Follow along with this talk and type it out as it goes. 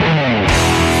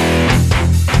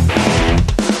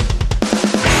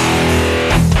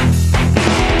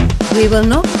We will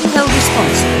not be held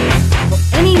responsible for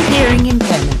any hearing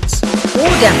impairments or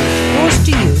damage caused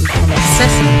to you from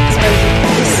excessive exposure to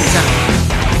this sound.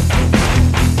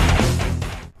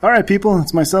 Alright people,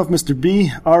 it's myself, Mr.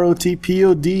 B,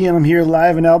 ROTPOD, and I'm here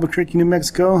live in Albuquerque, New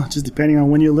Mexico, just depending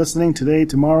on when you're listening, today,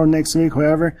 tomorrow, next week,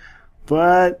 however.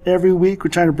 But every week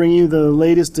we're trying to bring you the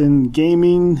latest in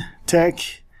gaming, tech,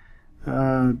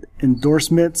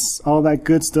 endorsements, all that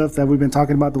good stuff that we've been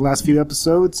talking about the last few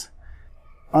episodes.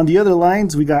 On the other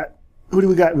lines, we got, who do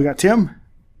we got? We got Tim,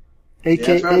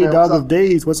 a.k.a. right, Dog of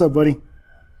Days. What's up, buddy?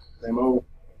 Same old.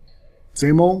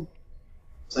 Same old?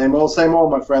 Same old,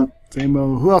 my friend. Same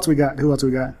old. Who else we got?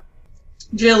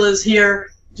 Jill is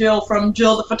here. Jill from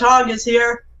Jill the Photog is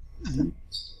here.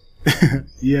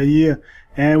 Yeah.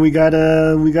 And we got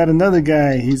another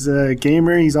guy. He's a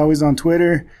gamer. He's always on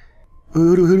Twitter.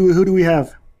 Who do we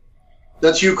have?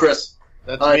 That's you, Chris.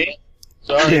 That's me?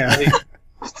 Sorry. Yeah.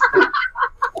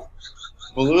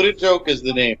 Valuted Joke is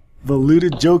the name.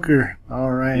 Valuted Joker.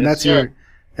 All right. Yes,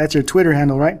 That's your Twitter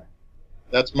handle, right?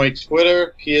 That's my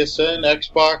Twitter, PSN,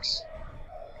 Xbox,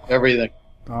 everything.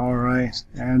 All right.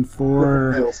 And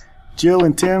for Jill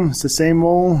and Tim, it's the same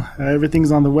old.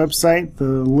 Everything's on the website. The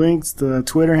links, the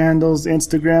Twitter handles,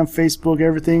 Instagram, Facebook,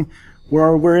 everything.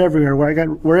 We're everywhere.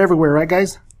 We're everywhere, right,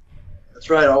 guys? That's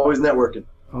right. Always networking.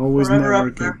 Always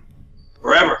networking.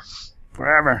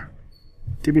 Forever.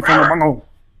 TV from the bungle.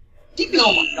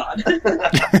 Oh my god.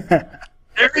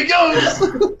 There he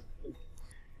goes.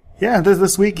 Yeah,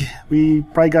 this week we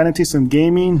probably got into some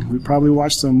gaming. We probably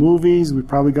watched some movies. We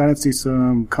probably got into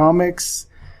some comics.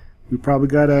 We probably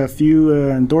got a few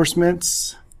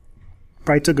endorsements.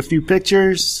 Probably took a few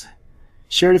pictures.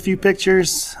 Shared a few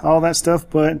pictures. All that stuff.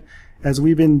 But as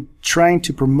we've been trying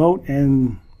to promote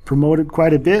and promoted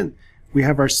quite a bit, we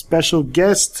have our special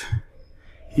guest.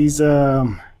 He's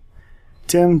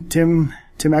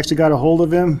Tim actually got a hold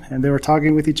of him, and they were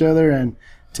talking with each other, and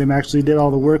Tim actually did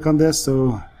all the work on this,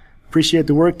 so appreciate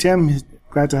the work, Tim.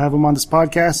 Glad to have him on this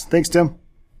podcast. Thanks, Tim.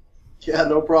 Yeah,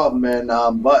 no problem, man.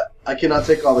 But I cannot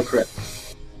take all the credit.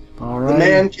 All right. The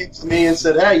man came to me and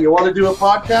said, "Hey, you want to do a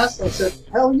podcast?" I said,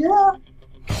 "Hell yeah!"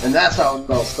 And that's how it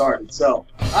all started. So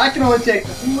I can only take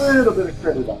a little bit of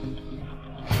credit on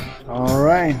it. All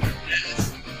right.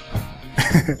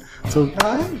 So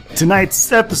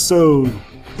tonight's episode,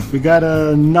 we got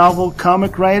a novel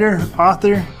comic writer,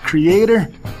 author,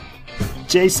 creator,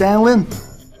 Jay Sandlin.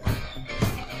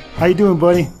 How you doing,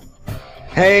 buddy?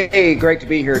 Hey, great to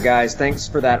be here, guys. Thanks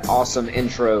for that awesome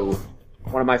intro.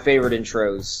 One of my favorite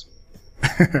intros.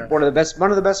 One of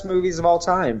the best movies of all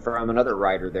time from another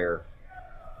writer there.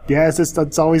 Yeah,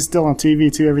 it's always still on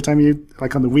TV too. Every time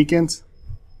like on the weekends.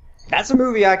 That's a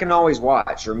movie I can always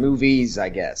watch, or movies, I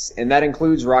guess, and that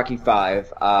includes Rocky V.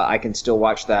 I can still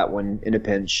watch that one in a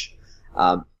pinch.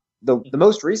 The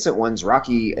most recent ones,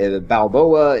 Rocky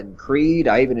Balboa and Creed,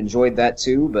 I even enjoyed that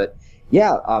too. But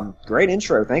yeah, great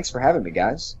intro. Thanks for having me,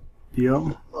 guys.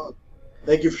 Yep.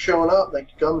 Thank you for showing up. Thank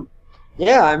you for coming.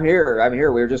 Yeah, I'm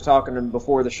here. We were just talking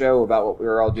before the show about what we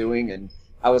were all doing, and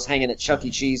I was hanging at Chuck E.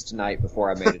 Cheese tonight before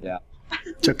I made it out.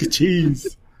 Chuck E.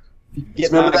 Cheese.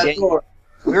 Remember that door.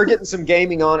 We were getting some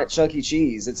gaming on at Chuck E.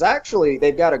 Cheese. It's actually,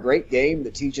 they've got a great game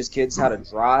that teaches kids how to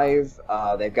drive.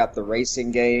 They've got the racing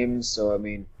games, so I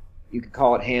mean, you could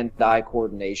call it hand-eye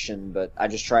coordination, but I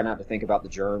just try not to think about the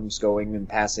germs going and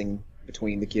passing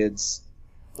between the kids.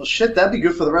 Well, shit, that'd be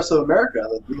good for the rest of America.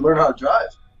 That we learn how to drive.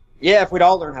 Yeah, if we'd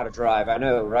all learn how to drive, I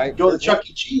know, right? Go to Chuck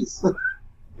E. Cheese.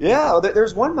 Yeah,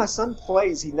 there's one my son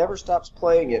plays. He never stops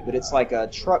playing it, but it's like a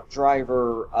truck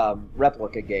driver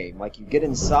replica game. Like you get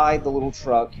inside the little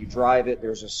truck, you drive it,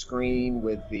 there's a screen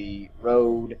with the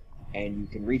road, and you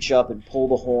can reach up and pull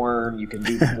the horn, you can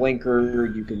do the blinker,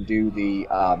 you can do the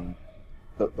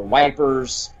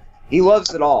wipers. He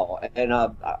loves it all, and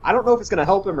I don't know if it's going to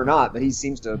help him or not, but he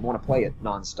seems to want to play it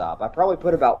nonstop. I probably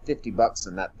put about $50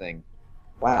 in that thing.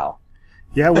 Wow.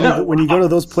 Yeah, when you go to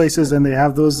those places and they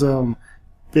have those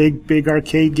big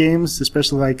arcade games,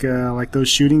 especially like those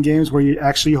shooting games where you're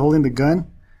actually holding the gun.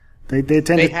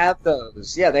 They have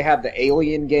those. Yeah, they have the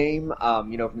Alien game.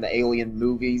 From the Alien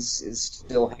movies is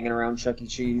still hanging around Chuck E.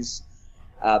 Cheese.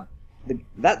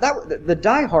 The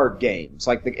Die Hard games,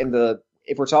 like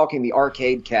if we're talking the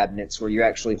arcade cabinets where you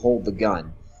actually hold the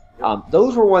gun,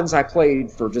 those were ones I played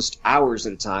for just hours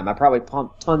at a time. I probably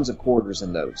pumped tons of quarters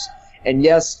in those. And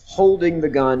yes, holding the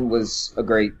gun was a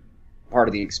great part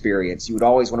of the experience. You would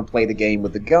always want to play the game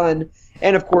with the gun,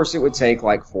 and of course it would take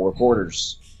like 4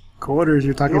 quarters. Quarters?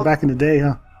 You're talking back in the day,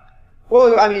 huh?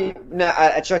 Well, I mean,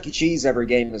 at Chuck E. Cheese, every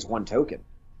game is 1 token.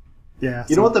 Yeah.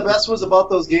 You know what the best was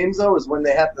about those games, though, is when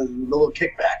they had the little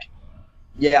kickback.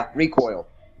 Yeah, recoil.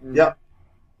 Yep.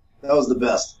 That was the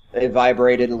best. They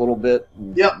vibrated a little bit.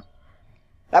 Yep.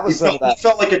 That was some of that. He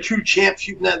felt like a true champ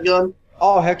shooting that gun.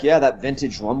 Oh, heck yeah, that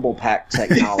vintage Rumble Pack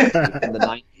technology in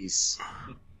the 90s.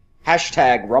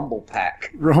 Hashtag Rumble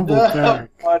Pack. Rumble Pack.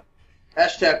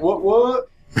 Hashtag what? What?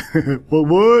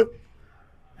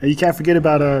 And you can't forget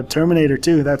about Terminator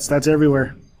too. That's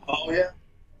everywhere. Oh yeah.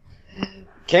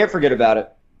 Can't forget about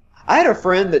it. I had a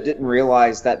friend that didn't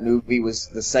realize that movie was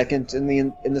the second in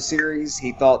the series.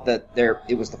 He thought that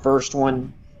it was the first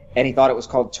one, and he thought it was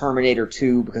called Terminator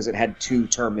 2 because it had 2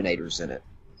 Terminators in it.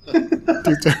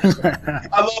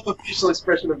 I love the facial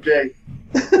expression of Jay.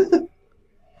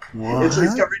 What? It's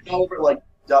he's got written all over it like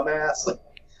dumbass.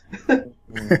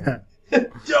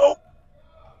 Dope.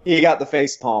 He got the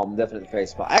face palm, definitely the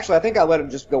face palm. Actually, I think I let him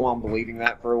just go on believing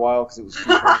that for a while because it was too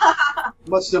funny.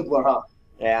 Much simpler, huh?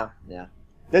 Yeah.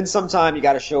 Then sometime you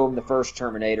got to show him the first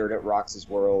Terminator and it rocks his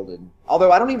world. And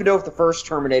although I don't even know if the first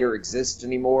Terminator exists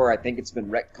anymore, I think it's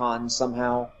been retconned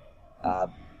somehow.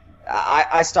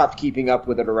 I stopped keeping up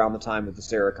with it around the time of the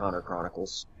Sarah Connor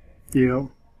Chronicles. Yeah.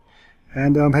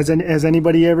 And has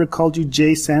anybody ever called you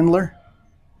Jay Sandler?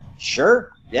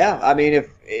 Sure. Yeah. I mean,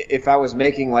 if I was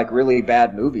making like really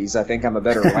bad movies, I think I'm a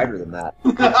better writer than that.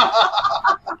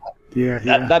 Yeah.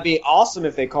 That'd be awesome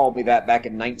if they called me that back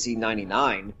in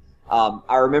 1999.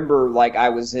 I remember, like, I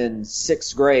was in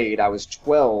 6th grade, I was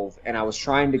 12, and I was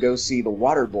trying to go see The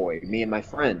Waterboy, me and my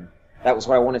friend. That was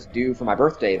what I wanted to do for my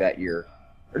birthday that year.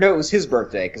 Or no, it was his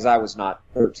birthday, because I was not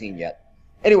 13 yet.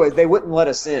 Anyway, they wouldn't let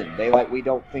us in. We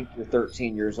don't think you're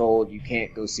 13 years old, you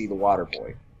can't go see The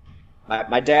Waterboy.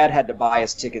 My dad had to buy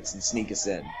us tickets and sneak us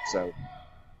in, so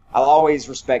I'll always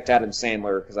respect Adam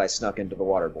Sandler because I snuck into The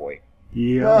Waterboy.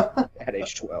 Yeah. At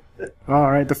age 12. All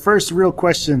right. The first real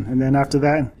question, and then after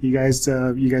that, you guys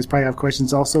probably have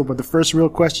questions also. But the first real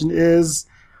question is,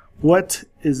 what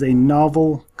is a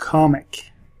novel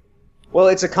comic? Well,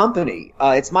 it's a company.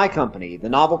 It's my company. The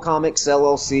Novel Comics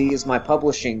LLC is my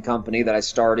publishing company that I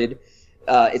started.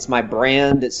 It's my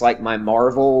brand. It's like my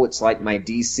Marvel. It's like my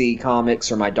DC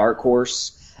Comics or my Dark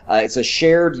Horse. It's a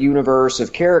shared universe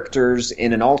of characters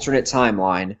in an alternate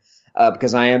timeline.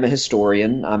 Because I am a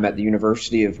historian. I'm at the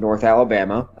University of North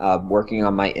Alabama, working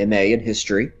on my MA in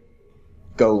history.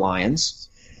 Go Lions.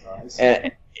 Nice.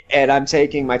 And I'm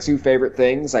taking my 2 favorite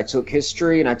things. I took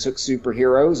history and I took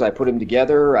superheroes. I put them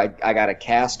together. I got a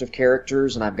cast of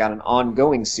characters and I've got an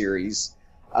ongoing series.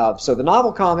 So the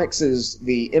Novel Comics is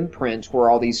the imprint where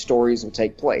all these stories will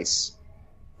take place.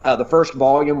 The first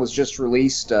volume was just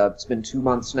released. It's been 2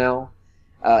 months now.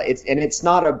 It's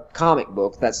not a comic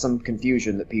book. That's some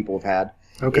confusion that people have had.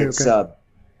 Okay.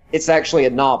 It's actually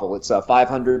a novel. It's a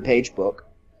 500-page book.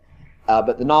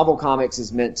 But the Novel Comics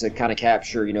is meant to kind of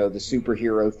capture, the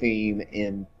superhero theme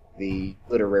in the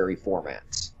literary format.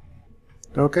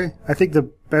 Okay. I think the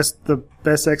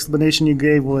best explanation you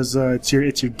gave was it's your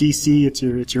DC,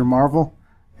 it's your Marvel.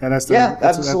 And absolutely.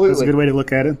 That's a good way to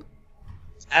look at it.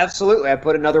 Absolutely. I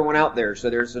put another one out there, so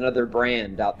there's another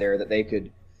brand out there that they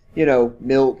could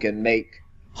milk and make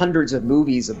hundreds of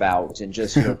movies about and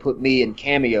just put me in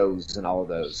cameos and all of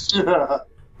those.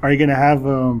 Are you going to have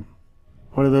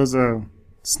one of those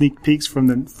sneak peeks for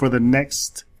the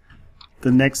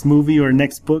next movie or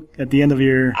next book at the end of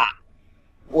your...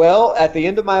 Well, at the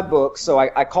end of my book, so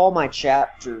I call my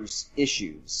chapters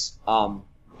issues. And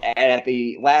at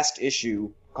the last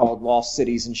issue, called Lost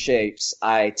Cities and Shapes,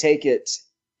 I take it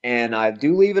and I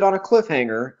do leave it on a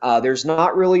cliffhanger. There's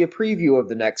not really a preview of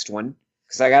the next one,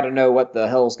 because I got to know what the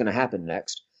hell's going to happen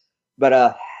next.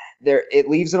 But it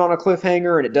leaves it on a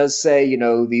cliffhanger, and it does say,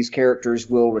 these characters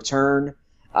will return.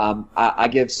 I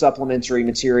give supplementary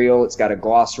material. It's got a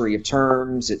glossary of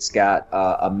terms. It's got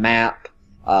a map,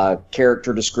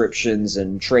 character descriptions,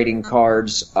 and trading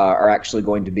cards are actually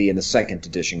going to be in the 2nd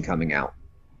edition coming out.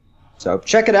 So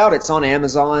check it out. It's on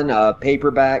Amazon,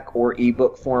 paperback or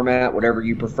ebook format, whatever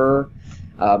you prefer.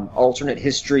 Alternate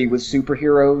history with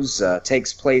superheroes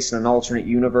takes place in an alternate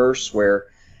universe where,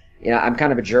 I'm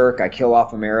kind of a jerk. I kill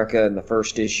off America in the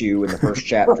first issue, in the first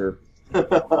chapter.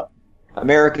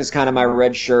 America's kind of my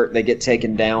red shirt. They get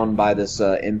taken down by this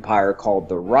empire called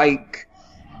the Reich.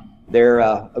 They're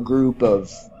a group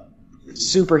of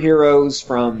superheroes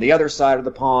from the other side of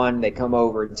the pond. They come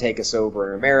over and take us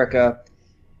over in America.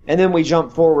 And then we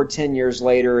jump forward 10 years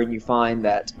later, and you find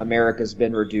that America's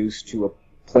been reduced to a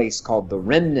place called the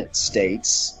Remnant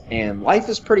States, and life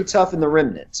is pretty tough in the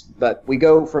Remnant. But we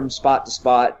go from spot to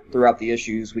spot throughout the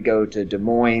issues. We go to Des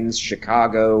Moines,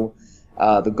 Chicago,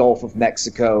 the Gulf of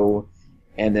Mexico,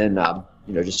 and then,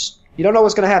 just you don't know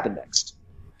what's going to happen next.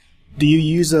 Do you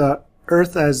use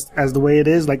Earth as the way it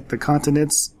is, like the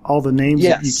continents, all the names,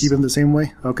 Yes. you keep them the same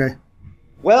way? Okay.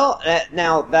 Well,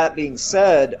 now that being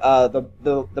said,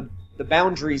 the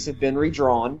boundaries have been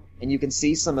redrawn, and you can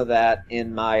see some of that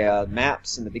in my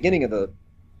maps in the beginning of the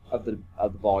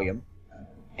volume.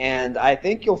 And I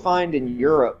think you'll find in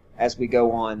Europe, as we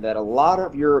go on, that a lot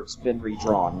of Europe's been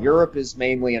redrawn. Europe is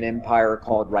mainly an empire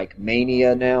called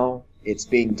Reichmania now. It's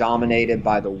being dominated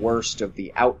by the worst of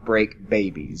the outbreak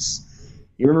babies.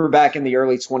 You remember back in the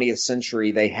early 20th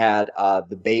century, they had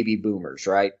the baby boomers,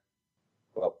 right?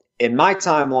 Well, in my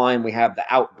timeline, we have the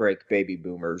outbreak baby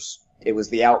boomers. It was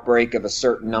the outbreak of a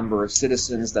certain number of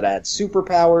citizens that had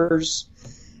superpowers.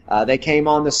 They came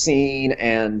on the scene,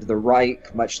 and the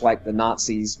Reich, much like the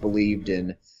Nazis, believed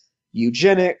in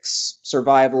eugenics,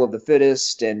 survival of the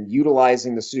fittest, and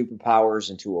utilizing the superpowers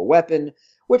into a weapon,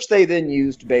 which they then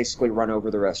used to basically run over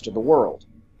the rest of the world.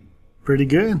 Pretty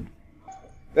good.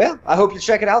 Yeah, I hope you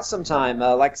check it out sometime.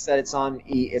 Like I said, it's on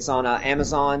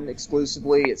Amazon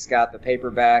exclusively. It's got the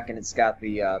paperback and it's got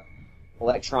the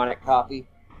electronic copy.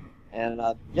 And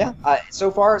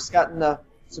so far it's gotten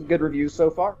some good reviews so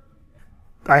far.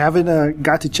 I haven't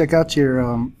got to check out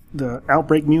your the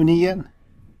Outbreak Mutiny yet.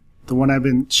 The one I've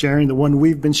been sharing, the one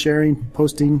we've been sharing,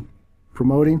 posting,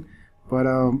 promoting. But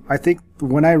I think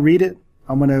when I read it,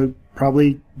 I'm gonna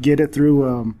probably get it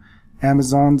through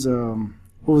Amazon's.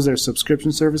 What was their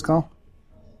subscription service called?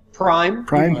 Prime. You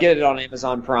Prime? can get it on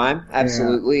Amazon Prime.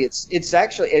 Absolutely. Yeah. It's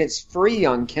actually it's free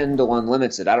on Kindle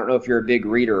Unlimited. I don't know if you're a big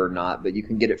reader or not, but you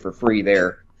can get it for free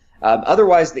there.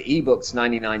 Otherwise, the ebook's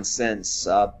 99 cents.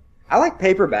 I like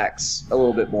paperbacks a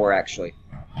little bit more, actually.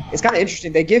 It's kind of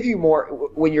interesting. They give you more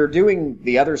when you're doing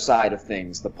the other side of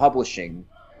things, the publishing.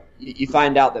 You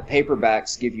find out that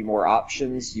paperbacks give you more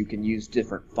options. You can use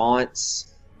different fonts.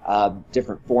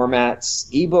 Different formats.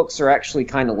 Ebooks are actually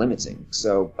kind of limiting,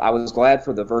 so I was glad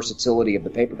for the versatility of the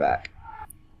paperback.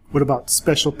 What about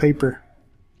special paper?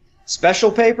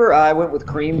 Special paper, I went with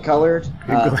cream colored.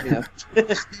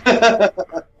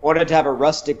 Wanted to have a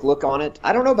rustic look on it.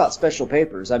 I don't know about special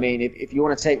papers. I mean, if you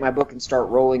want to take my book and start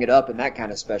rolling it up in that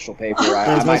kind of special paper,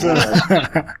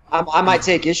 I might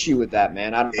take issue with that,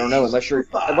 man. I don't know unless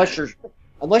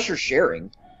you're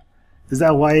sharing. Is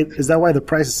that why the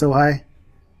price is so high?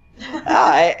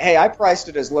 Hey, I priced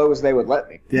it as low as they would let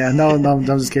me. Yeah, no, I'm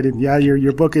just kidding. Yeah,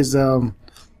 your book is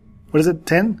what is it,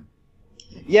 10?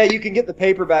 Yeah, you can get the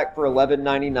paperback for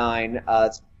 $11.99.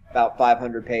 It's about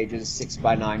 500 pages,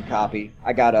 6x9 copy.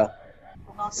 I got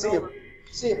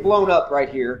see it blown up right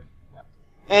here.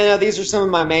 And these are some of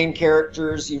my main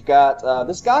characters. You've got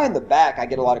this guy in the back. I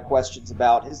get a lot of questions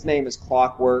about. His name is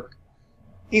Clockwork.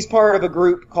 He's part of a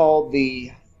group called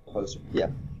the.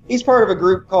 He's part of a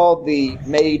group called the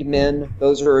Made Men.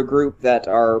 Those are a group that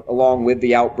are, along with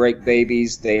the Outbreak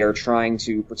Babies, they are trying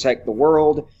to protect the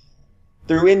world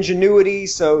through ingenuity,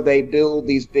 so they build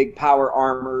these big power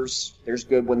armors. There's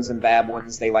good ones and bad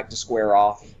ones. They like to square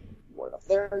off. What up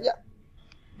there? Yeah.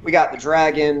 We got the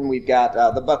dragon. We've got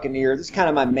the Buccaneer. This is kind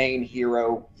of my main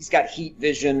hero. He's got heat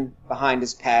vision behind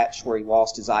his patch where he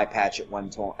lost his eye patch at one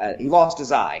time. He lost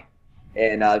his eye.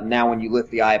 And now when you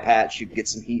lift the eye patch, you get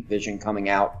some heat vision coming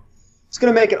out. It's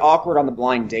going to make it awkward on the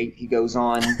blind date he goes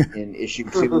on in issue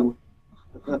 2.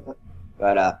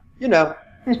 But,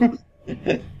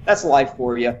 that's life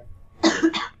for you.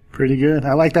 Pretty good.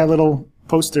 I like that little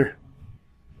poster.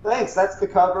 Thanks. That's the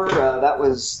cover. That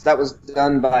was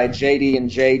done by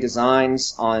JD&J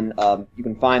Designs. You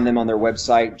can find them on their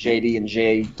website,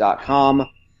 jdandj.com,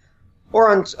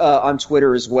 or on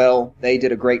Twitter as well. They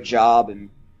did a great job and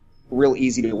real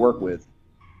easy to work with.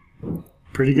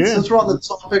 Pretty good. Since we're on the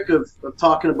topic of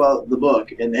talking about the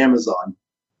book and Amazon,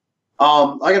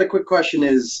 I got a quick question.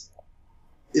 Is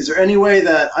there any way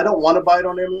that I don't want to buy it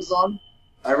on Amazon?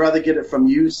 I'd rather get it from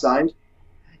you signed.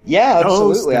 Yeah,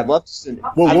 absolutely. I'd love to send it.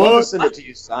 Well, I'd love to send it to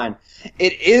you signed.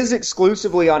 It is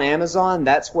exclusively on Amazon.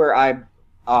 That's where I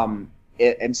am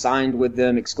signed with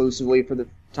them exclusively for the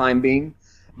time being.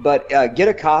 But get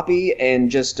a copy and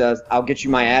just I'll get you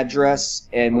my address,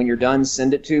 and when you're done,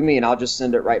 send it to me, and I'll just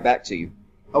send it right back to you.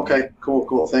 Okay,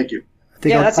 cool. Thank you.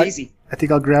 That's easy. I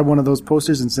think I'll grab one of those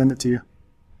posters and send it to you.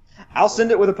 I'll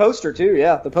send it with a poster too.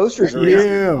 Yeah, the posters are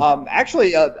easy.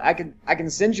 Actually, I can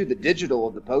send you the digital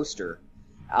of the poster.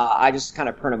 I just kind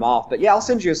of print them off. But yeah, I'll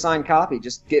send you a signed copy.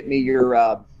 Just get me your,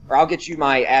 or I'll get you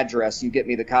my address. You get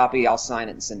me the copy. I'll sign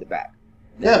it and send it back.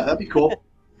 Yeah, that'd be cool.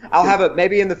 I'll have it.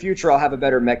 Maybe in the future, I'll have a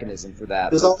better mechanism for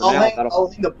that. I'll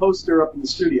hang the poster up in the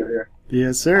studio here.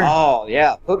 Yes, sir. Oh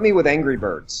yeah, put me with Angry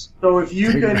Birds. So if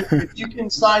you can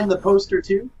sign the poster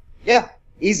too. Yeah,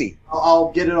 easy.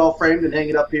 I'll get it all framed and hang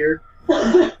it up here.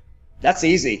 That's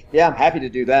easy. Yeah, I'm happy to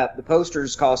do that. The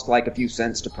posters cost like a few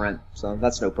cents to print, so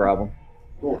that's no problem.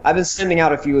 Cool. I've been sending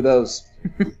out a few of those.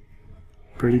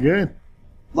 Pretty good.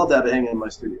 Love to have it hanging in my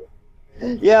studio.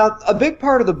 Yeah, a big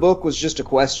part of the book was just a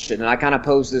question, and I kind of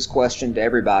posed this question to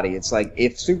everybody. It's like,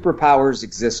 if superpowers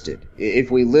existed,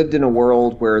 if we lived in a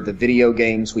world where the video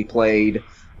games we played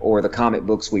or the comic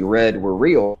books we read were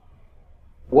real,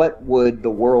 what would the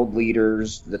world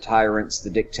leaders, the tyrants, the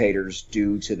dictators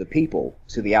do to the people,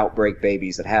 to the outbreak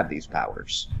babies that have these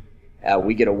powers?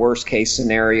 We get a worst case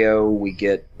scenario. We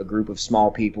get a group of small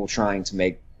people trying to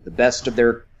make the best of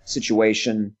their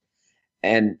situation.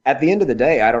 And at the end of the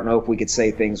day, I don't know if we could say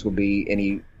things would be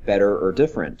any better or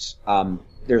different.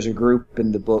 There's a group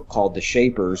in the book called the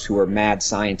Shapers who are mad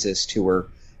scientists who are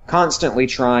constantly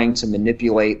trying to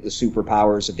manipulate the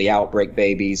superpowers of the outbreak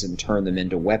babies and turn them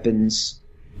into weapons.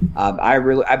 I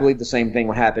believe the same thing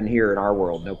would happen here in our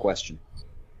world, no question.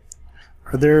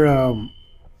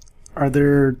 Are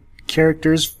there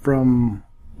characters from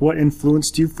what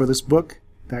influenced you for this book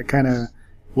that kind of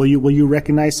will you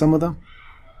recognize some of them?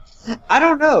 I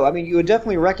don't know. I mean, you would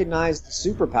definitely recognize the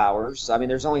superpowers. I mean,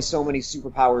 there's only so many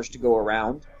superpowers to go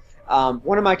around.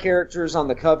 One of my characters on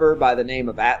the cover by the name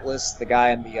of Atlas, the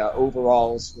guy in the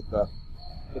overalls with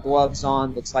the gloves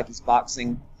on, looks like he's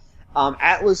boxing.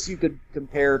 Atlas you could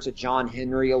compare to John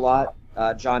Henry a lot.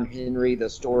 John Henry, the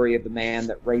story of the man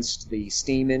that raced the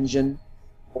steam engine.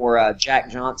 Or Jack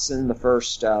Johnson, the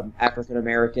first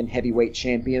African-American heavyweight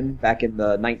champion back in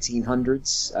the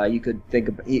 1900s. You could think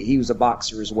of, he was a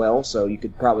boxer as well, so you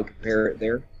could probably compare it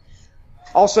there.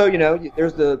 Also,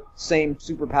 there's the same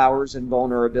superpowers and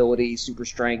vulnerability, super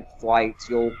strength, flight.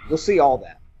 You'll see all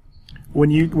that. When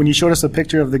you showed us a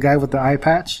picture of the guy with the eye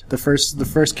patch, the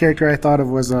first character I thought of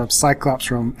was Cyclops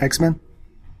from X-Men.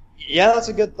 Yeah, that's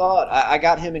a good thought. I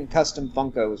got him in custom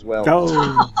Funko as well.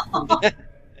 Oh.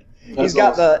 He's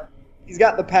got the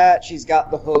patch. He's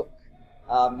got the hook.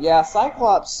 Yeah,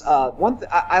 Cyclops.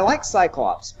 I like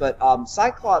Cyclops, but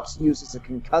Cyclops uses a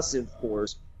concussive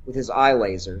force with his eye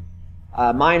laser.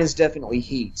 Mine is definitely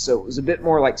heat, so it was a bit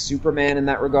more like Superman in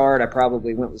that regard. I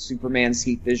probably went with Superman's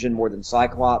heat vision more than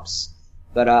Cyclops,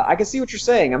 but I can see what you're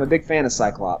saying. I'm a big fan of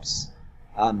Cyclops.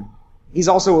 He's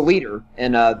also a leader,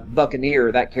 and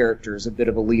Buccaneer, that character, is a bit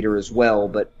of a leader as well,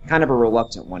 but kind of a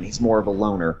reluctant one. He's more of a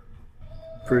loner.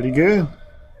 Pretty good.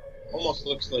 Almost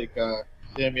looks like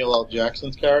Samuel L.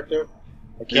 Jackson's character.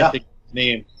 I can't think of his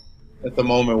name at the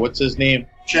moment. What's his name?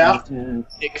 Shaft?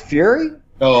 Nick Fury?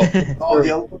 Oh,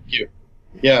 Oh, thank you.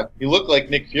 Yeah, he looked like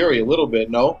Nick Fury a little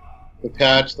bit, no? The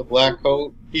patch, the black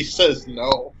coat. He says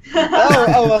no.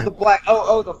 The black.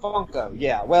 The Funko.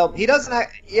 Yeah. Well, he doesn't.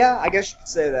 Yeah, I guess you could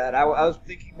say that. I was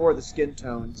thinking more of the skin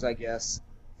tones. I guess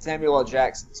Samuel L.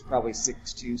 Jackson's probably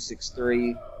 6'2",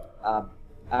 6'3".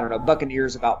 I don't know.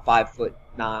 Buccaneer's about 5'9",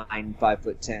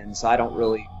 5'10". So I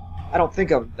don't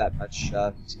think of them that much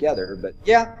together. But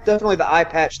yeah, definitely the eye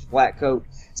patch, the black coat.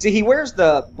 See, he wears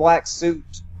the black suit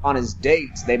on his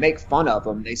dates. They make fun of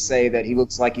him. They say that he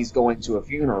looks like he's going to a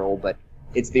funeral, but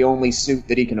it's the only suit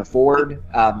that he can afford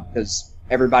because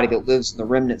everybody that lives in the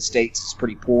remnant states is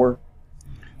pretty poor.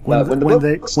 When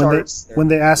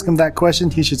they ask him that question,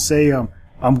 he should say,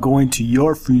 "I'm going to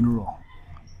your funeral."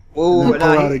 Ooh, and then pull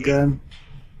out a gun.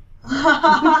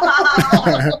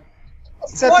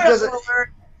 Except he doesn't.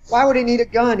 Why would he need a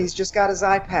gun? He's just got his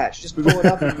eye patch. Just pull it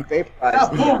up and you vaporize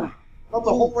it. Boom! That's a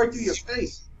hole right through your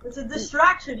face. It's a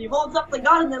distraction. He holds up the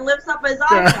gun and then lifts up his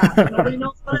eye patch. Nobody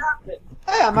knows what happened.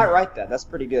 Hey, I might write that. That's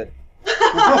pretty good.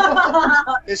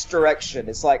 Misdirection.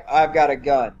 It's like, I've got a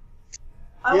gun.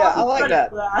 I like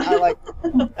that. I like.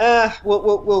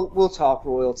 We'll talk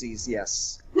royalties.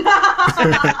 Yes.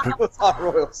 We'll talk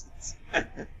royalties.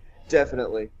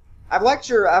 Definitely. I've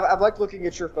liked looking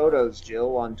at your photos,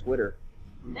 Jill, on Twitter.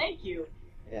 Thank you.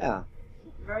 Yeah.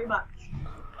 Thank you very much.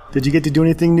 Did you get to do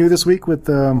anything new this week with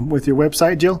your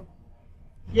website, Jill?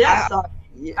 Yes,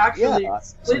 actually,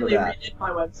 completely redid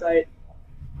my website.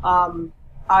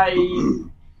 I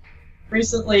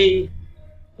recently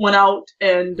went out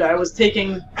and I was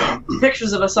taking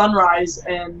pictures of a sunrise,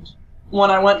 and when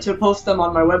I went to post them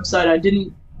on my website,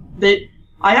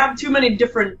 I have too many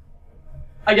different,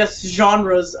 I guess,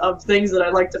 genres of things that I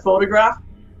like to photograph.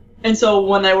 And so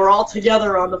when they were all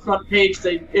together on the front page,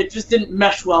 it just didn't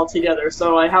mesh well together.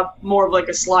 So I have more of like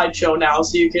a slideshow now,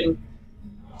 so you can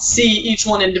see each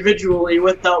one individually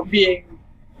without being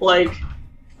like,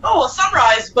 oh, a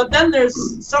sunrise, but then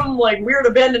there's some like weird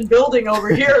abandoned building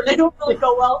over here, and they don't really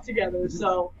go well together.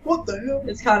 So what the hell?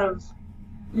 It's kind of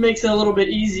makes it a little bit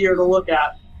easier to look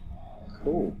at.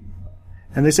 Cool.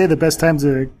 And they say the best time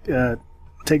to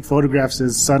take photographs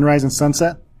is sunrise and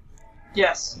sunset?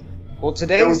 Yes. Well,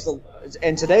 today's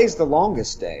the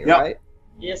longest day, Yep. right?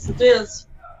 Yes, it is.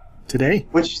 Today?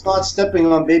 When she's not stepping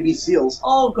on baby seals.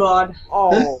 Oh, God.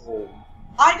 Oh.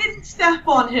 I didn't step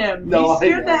on him. No, He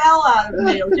scared the hell out of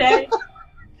me, okay?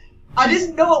 I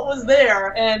didn't know it was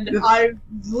there, and I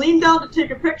leaned down to take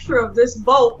a picture of this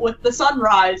boat with the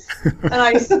sunrise, and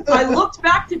I looked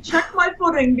back to check my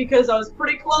footing because I was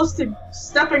pretty close to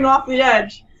stepping off the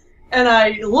edge, and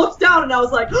I looked down and I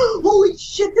was like, holy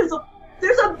shit, there's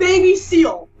a baby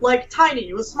seal, like tiny.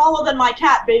 It was smaller than my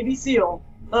cat, baby seal.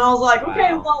 And I was like,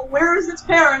 okay, well, where is its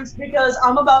parents? Because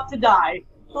I'm about to die.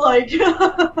 Like,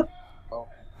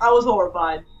 I was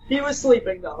horrified. He was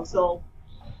sleeping though, so.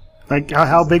 Like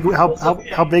how big was it?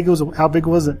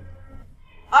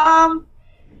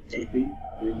 2 feet,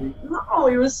 3 feet. No,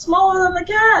 he was smaller than the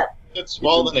cat. It's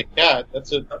smaller than a cat.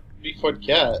 That's a 3-foot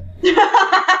cat.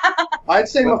 I'd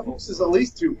say my folks is at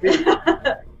least 2 feet.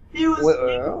 he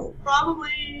was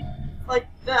probably like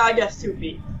I guess 2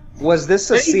 feet. Was this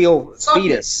a seal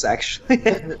fetus, actually?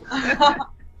 I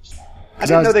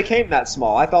didn't know they came that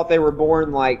small. I thought they were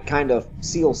born like kind of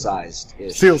seal-sized.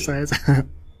 Seal size.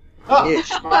 Ish.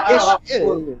 No.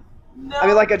 I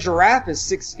mean, like a giraffe is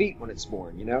 6 feet when it's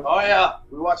born, you know? Oh yeah,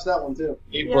 we watched that one too.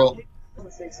 April. Yeah, he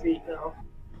was 6 feet though.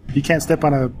 You can't step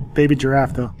on a baby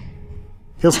giraffe though.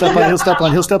 He'll step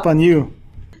on you.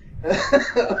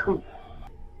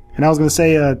 And I was gonna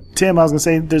say, Tim,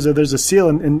 there's a seal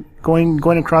and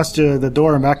going across the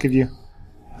door in back of you.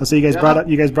 I say you guys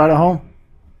brought it home.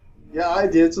 Yeah, I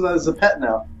did. So that's a pet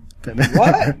now.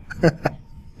 What?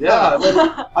 Yeah,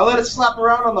 I let it slap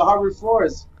around on the hardwood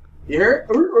floors. You hear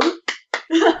it?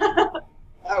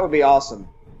 That would be awesome.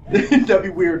 That'd be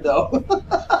weird though.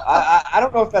 I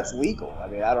don't know if that's legal. I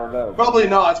mean, I don't know. Probably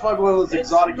not. It's probably one of those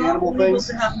exotic It's not animal legal things.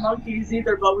 to have monkeys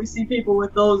either, but we see people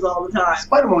with those all the time.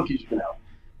 Spider monkeys you can have.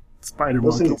 Spider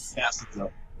Those things monkeys. are nasty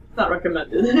though. It's not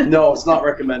recommended. No, it's not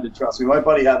recommended. Trust me. My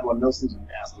buddy had one. Those things are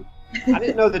nasty. I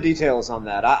didn't know the details on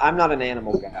that. I'm not an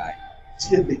animal guy.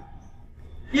 Excuse me.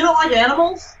 You don't like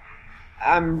animals?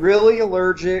 I'm really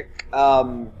allergic.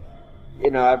 You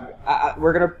know,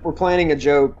 we're planning a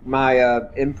joke. My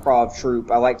improv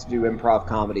troupe. I like to do improv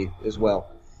comedy as well,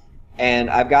 and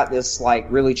I've got this like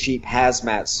really cheap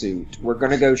hazmat suit. We're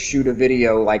gonna go shoot a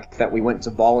video like that. We went to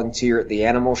volunteer at the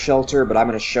animal shelter, but I'm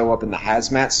gonna show up in the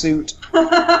hazmat suit,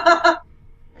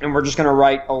 and we're just gonna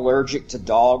write "allergic to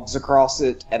dogs" across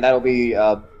it, and that'll be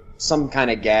some kind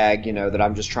of gag, you know, that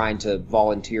I'm just trying to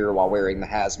volunteer while wearing the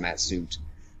hazmat suit.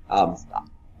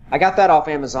 I got that off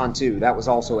Amazon too. That was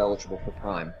also eligible for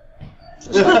Prime.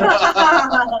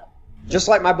 Just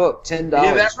like my book, $10. You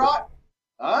hear that, Rod?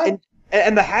 All right.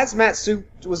 And the hazmat suit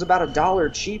was about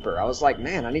 $1 cheaper. I was like,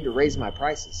 man, I need to raise my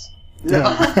prices.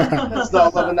 Yeah. It's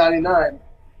not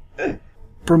 $11.99.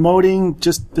 Promoting,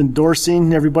 just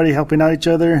endorsing everybody, helping out each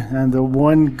other. And the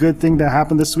one good thing that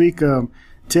happened this week,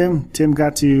 Tim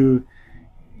got to.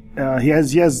 He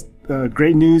has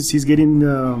great news. He's getting.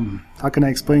 How can I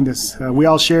explain this? We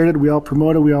all shared it. We all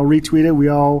promoted. We all retweeted. We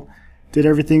all did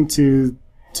everything to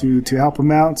help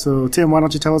him out. So Tim, why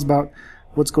don't you tell us about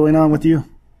what's going on with you?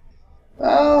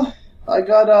 I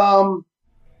got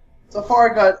so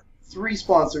far I got 3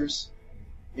 sponsors,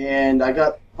 and I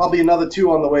got probably another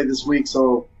 2 on the way this week.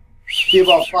 So be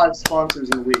about 5 sponsors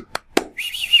in a week.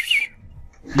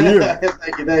 Yeah.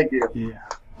 Thank you. Yeah.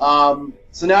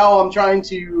 So now I'm trying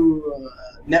to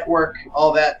network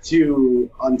all that too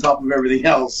on top of everything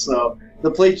else. So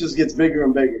the plate just gets bigger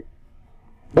and bigger.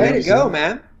 Way to go,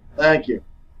 man. Thank you.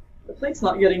 The plate's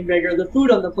not getting bigger. The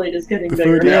food on the plate is getting The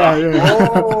bigger. food, yeah.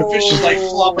 Oh, The fish is like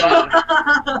flopping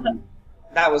on.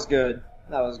 That was good.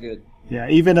 That was good. Yeah,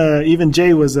 even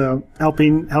Jay was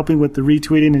helping with the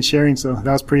retweeting and sharing, so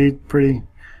that was pretty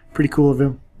cool of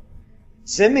him.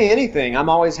 Send me anything. I'm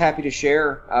always happy to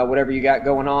share whatever you got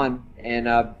going on, and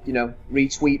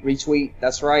retweet.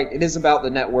 That's right. It is about the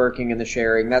networking and the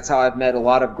sharing. That's how I've met a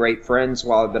lot of great friends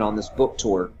while I've been on this book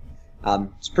tour.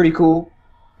 It's pretty cool,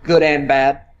 good and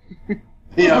bad.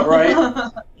 Yeah,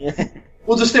 right.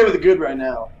 We'll just stay with the good right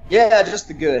now. Yeah, just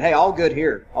the good. Hey, all good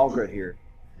here. All good here.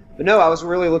 But no, I was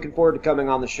really looking forward to coming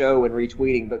on the show and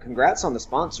retweeting. But congrats on the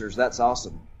sponsors. That's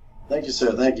awesome. Thank you,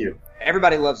 sir. Thank you.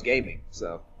 Everybody loves gaming,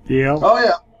 so. Yeah. Oh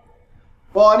yeah.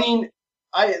 Well, I mean,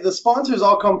 the sponsors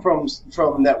all come from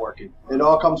networking. It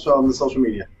all comes from the social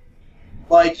media.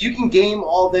 Like, you can game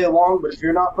all day long, but if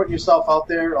you're not putting yourself out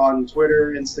there on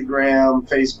Twitter, Instagram,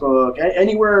 Facebook,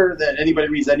 anywhere that anybody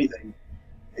reads anything,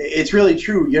 it's really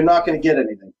true. You're not going to get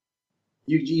anything.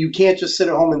 You can't just sit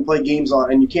at home and play games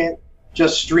and you can't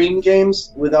just stream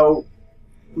games without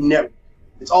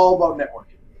It's all about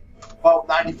networking. About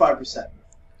 95%.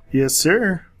 Yes,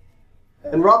 sir.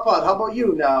 And Rapad, how about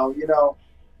you now?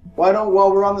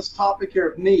 While we're on this topic here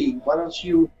of me, why don't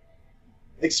you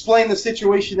explain the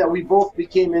situation that we both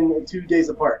became in 2 days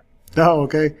apart? Oh,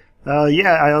 okay.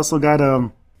 Yeah, I also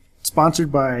got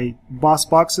sponsored by Boss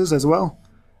Boxes as well,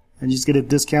 and you just get a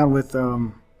discount with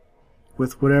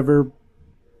whatever,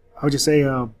 how would you say,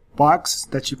 box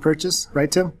that you purchase,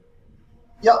 right, Tim?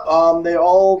 Yeah, they're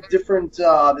all different.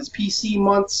 There's PC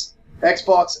months,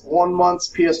 Xbox One months,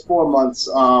 PS4 months.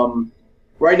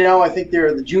 Right now, I think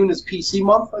the June is PC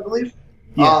month, I believe.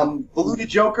 Yeah. Beluga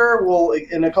Joker will,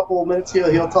 in a couple of minutes,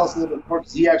 he'll tell us a little bit more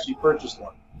because he actually purchased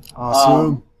one.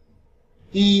 Awesome.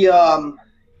 He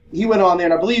went on there,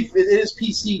 and I believe it is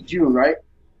PC June, right?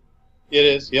 It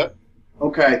is, yep.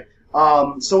 Okay.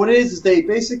 So what it is they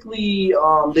basically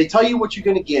they tell you what you're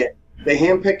gonna get. They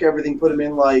handpick everything, put them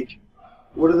in like,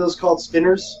 what are those called?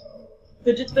 Spinners?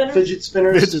 Fidget spinner? Fidget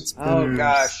spinners. Fidget spinners. Oh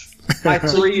gosh, my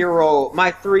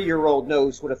 3-year-old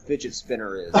knows what a fidget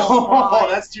spinner is. Oh,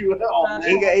 that's too. Oh, That's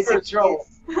man. It's We're in trouble.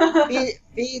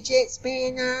 Fidget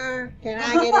spinner. Can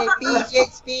I get a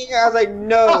fidget spinner? I was like,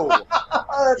 no.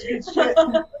 Oh, that's good shit.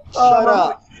 Shut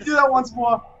up. Do that once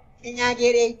more. Can I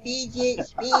get a fidget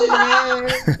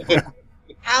spinner?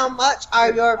 How much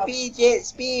are your fidget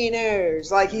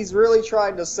spinners? Like, he's really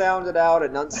trying to sound it out,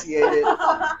 enunciate it.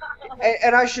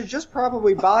 And I should just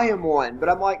probably buy him one, but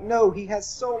I'm like, no, he has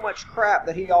so much crap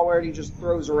that he already just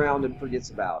throws around and forgets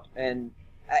about. And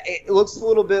it looks a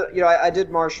little bit, I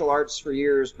did martial arts for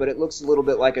years, but it looks a little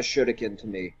bit like a shuriken to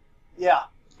me. Yeah.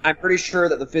 I'm pretty sure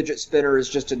that the fidget spinner is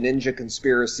just a ninja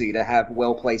conspiracy to have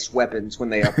well-placed weapons when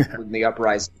the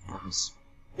uprising comes.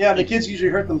 Yeah, the kids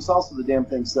usually hurt themselves with the damn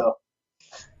thing, so.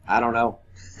 I don't know.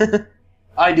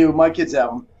 I do. My kids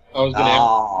have them. I was going to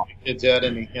Aw. ask if kids had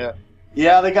any, yeah.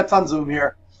 Yeah, they got tons of them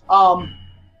here.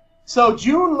 So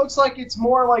June looks like it's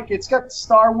more like it's got the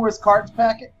Star Wars cards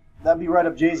packet. That'd be right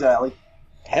up Jay's alley.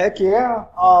 Heck yeah.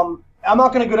 I'm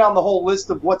not going to go down the whole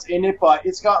list of what's in it, but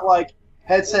it's got like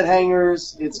headset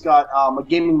hangers. It's got a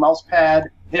gaming mouse pad.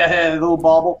 Yeah, a little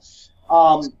bauble.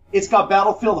 It's got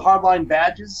Battlefield Hardline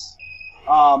badges.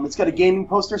 It's got a gaming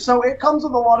poster. So it comes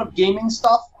with a lot of gaming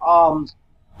stuff.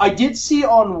 I did see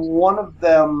on one of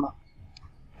them,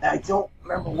 I don't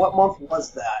remember what month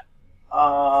was that.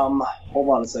 Hold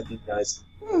on a second, guys.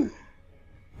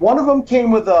 One of them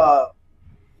came with a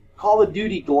Call of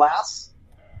Duty glass.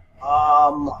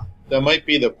 That might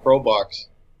be the Pro Box.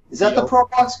 Is that the Pro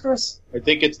Box, Chris? I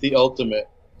think it's the Ultimate.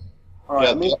 All right, Yeah,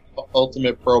 let me- the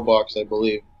Ultimate Pro Box, I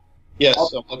believe. Yes,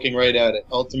 I'm looking right at it.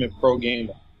 Ultimate Pro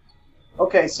Gamer.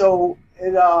 Okay, so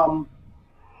it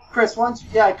Chris,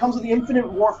 it comes with the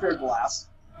Infinite Warfare glass,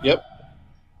 Yep.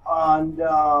 and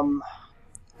Comes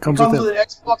comes with with it. an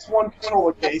Xbox One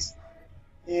controller case,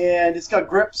 and it's got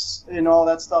grips and all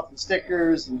that stuff and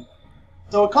stickers, and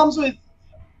so it comes with,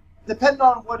 depending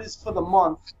on what is for the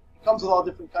month, it comes with all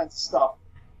different kinds of stuff,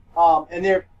 and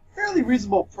they're fairly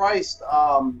reasonable priced.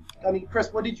 I mean,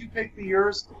 Chris, what did you pick for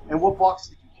yours, and what box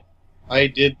did you get? I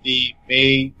did the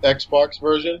May Xbox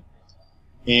version,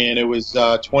 and it was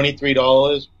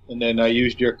 $23, and then I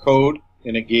used your code,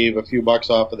 and it gave a few bucks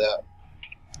off of that.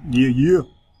 Yeah.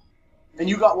 And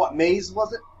you got what, Maze,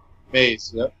 was it?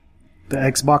 Maze, yep. The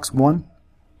Xbox One.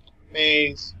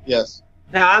 Maze, yes.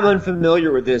 Now, I'm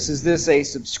unfamiliar with this. Is this a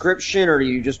subscription, or do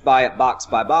you just buy it box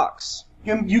by box?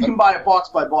 You can buy it box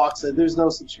by box. There's no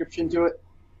subscription to it.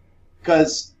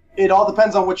 Because it all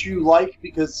depends on what you like,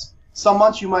 because some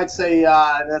months you might say,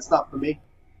 that's not for me.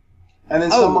 And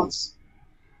then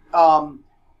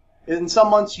some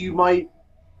months you might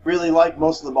really like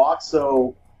most of the box,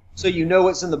 so... So you know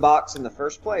what's in the box in the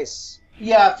first place?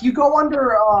 Yeah, if you go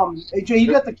under, hey Jay, you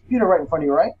got the computer right in front of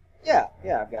you, right? Yeah,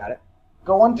 I've got it.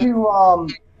 Go onto,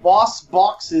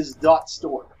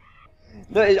 bossboxes.store.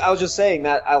 No, I was just saying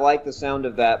that I like the sound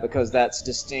of that because that's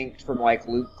distinct from like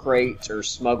Loot Crate or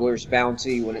Smuggler's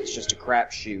Bounty when it's just a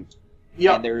crapshoot.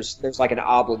 Yep. And there's like an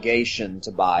obligation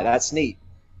to buy. That's neat.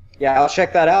 Yeah, I'll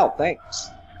check that out. Thanks.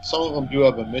 Some of them do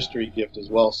have a mystery gift as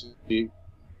well, so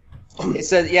It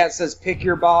says pick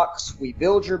your box, we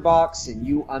build your box, and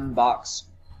you unbox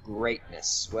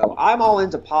greatness. Well, I'm all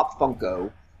into Pop Funko,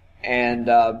 and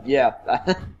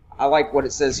I like what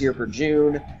it says here for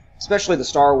June, especially the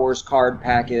Star Wars card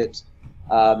packet,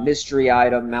 mystery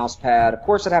item, mouse pad. Of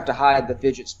course, I'd have to hide the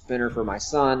fidget spinner for my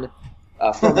son,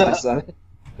 from my son.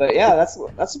 But yeah, that's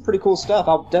some pretty cool stuff.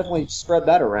 I'll definitely spread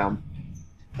that around.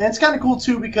 And it's kind of cool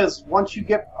too because once you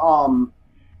get the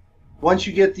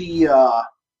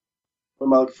what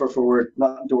am I looking for a word?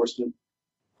 Not endorsement.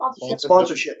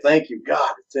 Sponsorship. Thank you.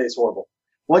 God, today's horrible.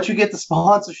 Once you get the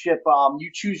sponsorship,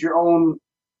 you choose your own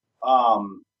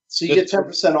So you get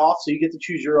 10% off, so you get to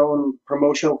choose your own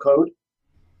promotional code.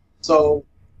 So,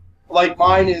 like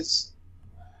mine is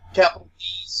capital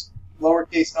G's,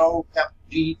 lowercase o, capital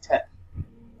G, 10.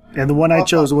 And the one I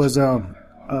chose was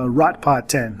Rotpod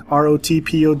 10,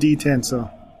 ROTPOD 10. So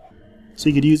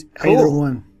you could use either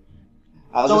one.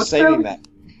 I was So just it's saving fairly-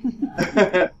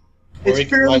 that. It's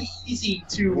fairly easy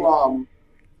to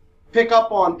pick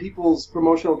up on people's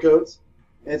promotional codes,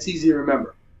 and it's easy to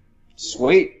remember.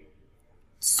 Sweet.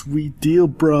 Sweet deal,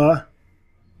 bruh.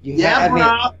 You Yeah, had me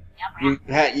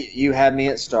bro. you had me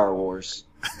at Star Wars.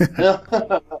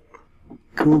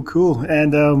 Cool.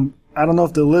 And I don't know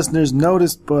if the listeners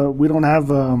noticed, but we don't have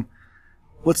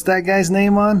what's that guy's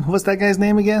name on? What's that guy's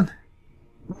name again?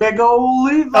 Big ol'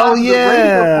 Levi. Oh the yeah,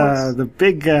 radio voice. the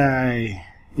big guy.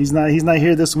 He's not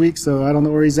here this week, so I don't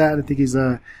know where he's at. I think he's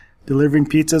delivering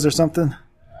pizzas or something.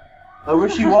 I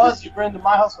wish he was. You bring to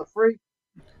my house for free.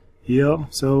 Yep.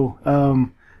 So,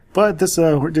 but this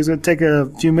we're just gonna take a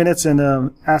few minutes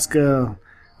and ask our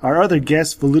other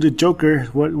guest, Valuted Joker,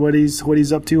 what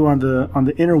he's up to on the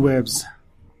interwebs.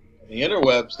 The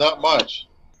interwebs, not much.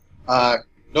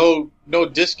 No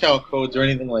discount codes or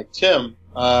anything like Tim.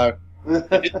 I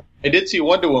did see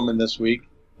Wonder Woman this week.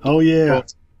 Oh yeah.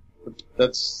 So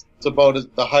that's about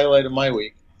the highlight of my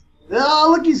week.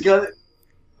 Oh, look, he's got it.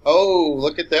 Oh,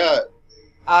 look at that.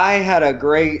 I had a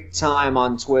great time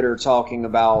on Twitter talking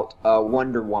about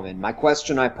Wonder Woman. My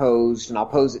question I posed, and I'll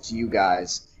pose it to you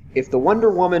guys. If the Wonder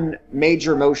Woman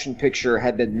major motion picture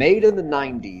had been made in the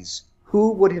 90s,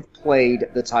 who would have played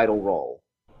the title role?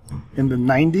 In the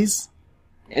 90s?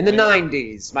 In the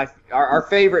 90s. Our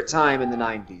favorite time in the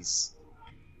 90s.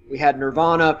 We had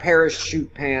Nirvana,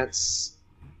 Parachute Pants,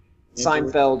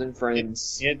 Seinfeld and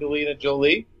Friends. Angelina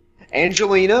Jolie.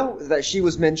 Angelina, that she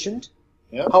was mentioned.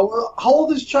 Yeah. How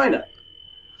old is China?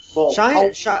 Well,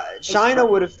 China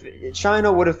would have fit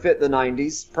the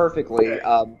 90s perfectly.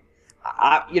 Okay.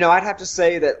 I'd have to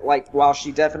say that, like, while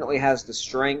she definitely has the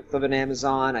strength of an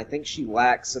Amazon, I think she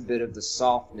lacks a bit of the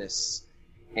softness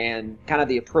and kind of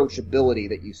the approachability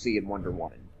that you see in Wonder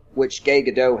Woman, which Gal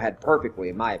Gadot had perfectly,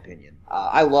 in my opinion.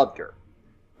 I loved her.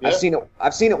 Yeah.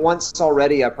 I've seen it once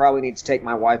already. I probably need to take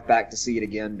my wife back to see it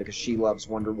again because she loves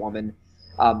Wonder Woman.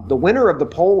 The winner of the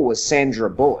poll was Sandra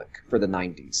Bullock for the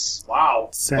 90s. Wow.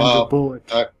 Sandra Bullock.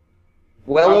 I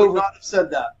Well would over, not have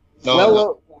said that.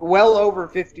 well over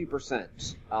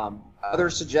 50%. Other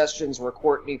suggestions were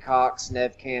Courtney Cox,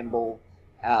 Neve Campbell,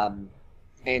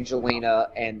 Angelina,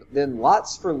 and then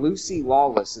lots for Lucy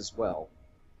Lawless as well.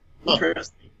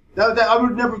 Interesting. I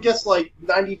would never guess like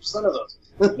 90% of those.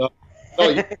 No,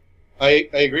 I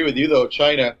agree with you though.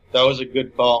 China, that was a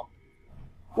good call.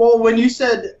 Well, when you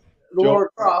said Laura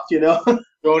Croft,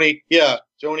 Joni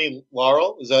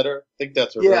Laurel, is that her? I think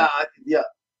that's her. yeah, Right?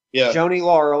 Yeah. Joni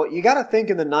Laurel. You got to think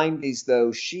in the 90s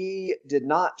though, she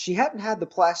hadn't had the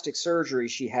plastic surgery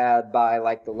she had by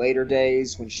like the later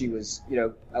days when she was,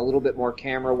 a little bit more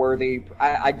camera worthy.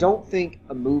 I don't think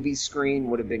a movie screen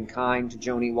would have been kind to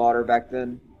Joni Lauder back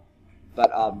then,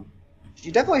 but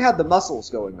she definitely had the muscles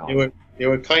going on. They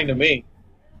were kind to me.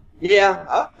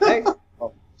 Yeah. Hey.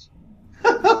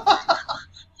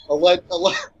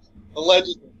 Allegedly,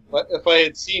 but if I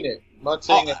had seen it, I'm not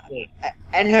saying I did.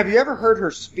 And have you ever heard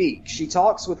her speak? She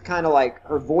talks with kind of like,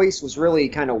 her voice was really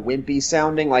kind of wimpy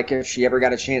sounding, like if she ever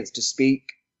got a chance to speak.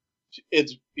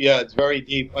 It's very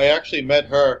deep. I actually met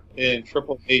her in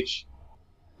Triple H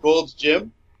Gold's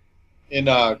Gym in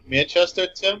Manchester,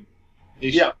 Tim.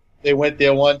 They went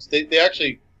there once. They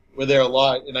actually were there a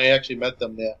lot, and I actually met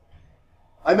them there.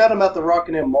 I met him at the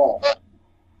Rockingham Mall.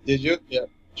 Did you? Yeah.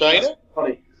 China? That's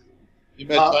funny. You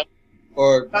met China?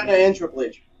 Or China and Triple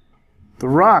H. The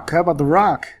Rock. How about The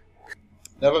Rock?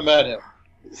 never met him.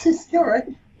 Yeah, right.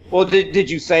 Well, did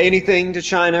you say anything to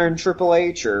China and Triple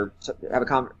H or have a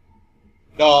comment?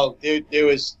 No, there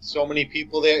was so many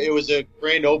people there. It was a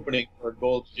grand opening for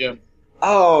Gold's Gym.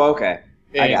 Oh, okay.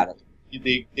 I got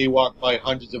it. They walked by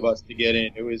hundreds of us to get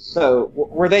in. It was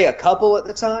were they a couple at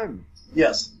the time?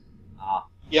 Yes.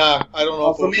 Yeah, I don't know.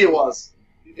 Well, for me, it was.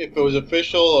 If it was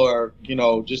official or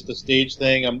just a stage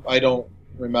thing. I don't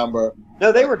remember.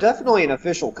 No, they were definitely an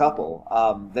official couple.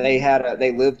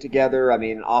 They lived together. I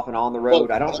mean, off and on the road.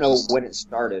 Well, I don't know when it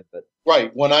started, but right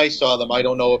when I saw them, I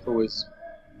don't know if it was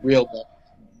real.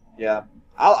 yeah,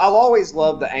 I'll always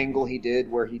love the angle he did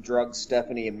where he drugged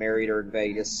Stephanie and married her in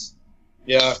Vegas.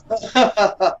 Yeah,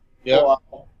 yeah.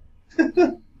 Wow.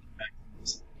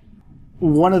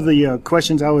 One of the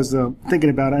questions I was thinking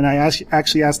about, and I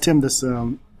actually asked Tim this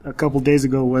a couple days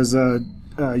ago, was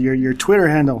your Twitter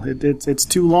handle. It's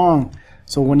too long,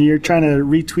 so when you're trying to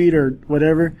retweet or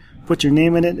whatever, put your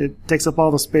name in it. It takes up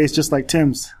all the space, just like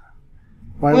Tim's.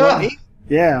 Why?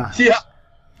 Yeah. Yeah.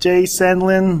 Jay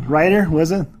Sandlin, writer,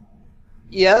 was it?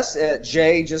 Yes,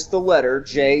 J, just the letter,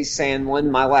 J Sandlin,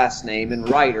 my last name, and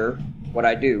writer, what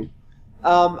I do.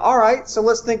 All right, so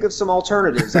let's think of some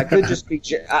alternatives. I could just be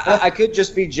I could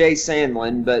just be Jay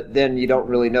Sandlin, but then you don't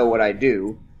really know what I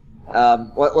do.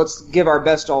 Let's give our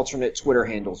best alternate Twitter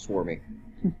handles for me.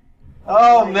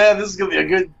 Oh man, this is gonna be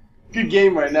a good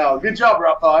game right now. Good job,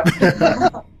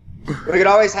 Rothog. We could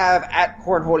always have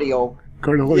 @Cornholio.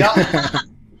 Cornholio. Yeah.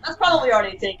 That's probably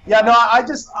already taken. Yeah, no, I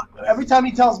just every time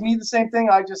he tells me the same thing,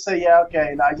 I just say yeah,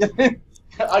 okay, and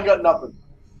I got nothing.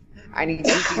 I need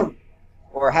TP.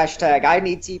 Or hashtag I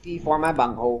need TP for my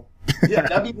bunghole. Yeah,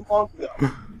 that'd be long though.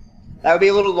 That would be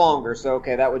a little longer, so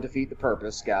okay, that would defeat the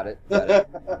purpose. Got it.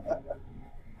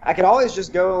 I could always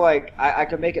just go like I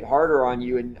could make it harder on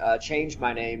you and change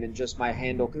my name, and just my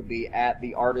handle could be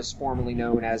 @the artist formerly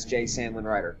known as Jay Sandlin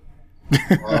Writer.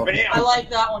 I like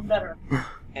that one better.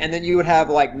 And then you would have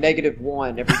like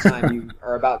 -1 every time you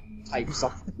are about to type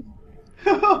something.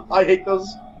 I hate those.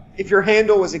 If your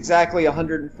handle was exactly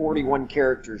 141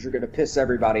 characters, you're going to piss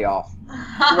everybody off.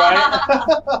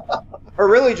 Right? Or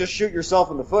really just shoot yourself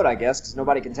in the foot, I guess, because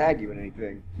nobody can tag you in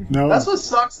anything. No. That's what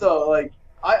sucks though. Like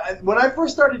I when I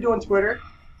first started doing Twitter,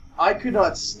 I could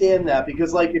not stand that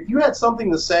because like if you had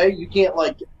something to say, you can't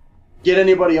like get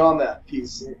anybody on that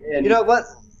piece. And You know what?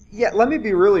 Yeah, let me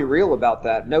be really real about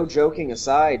that. No joking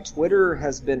aside, Twitter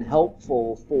has been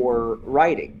helpful for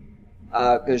writing.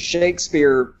 Because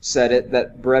Shakespeare said it,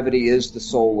 that brevity is the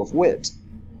soul of wit.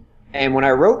 And when I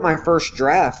wrote my first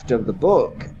draft of the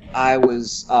book, I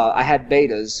had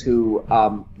betas who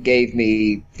gave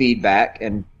me feedback,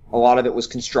 and a lot of it was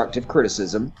constructive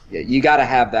criticism. You got to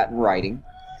have that in writing.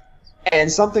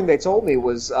 And something they told me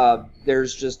was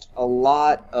there's just a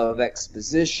lot of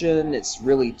exposition. It's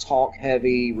really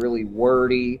talk-heavy, really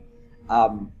wordy.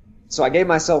 So I gave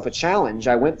myself a challenge.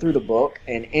 I went through the book,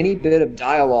 and any bit of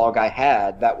dialogue I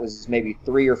had that was maybe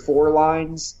 3 or 4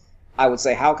 lines, I would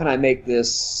say, how can I make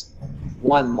this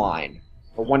 1 line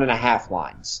or 1.5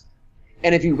 lines?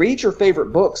 And if you read your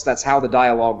favorite books, that's how the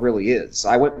dialogue really is.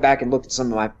 I went back and looked at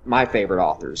some of my favorite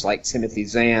authors, like Timothy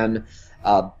Zahn,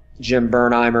 Jim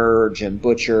Bernheimer, Jim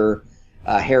Butcher,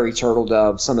 Harry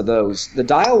Turtledove, some of those. The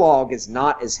dialogue is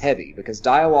not as heavy, because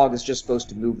dialogue is just supposed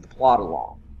to move the plot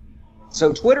along.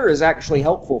 So Twitter is actually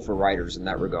helpful for writers in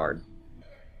that regard.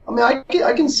 I mean,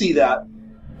 I can see that,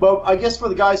 but I guess for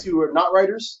the guys who are not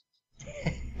writers,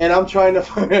 and I'm trying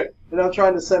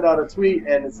to send out a tweet,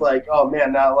 and it's like, oh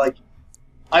man, now like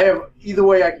I have either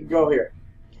way I can go here.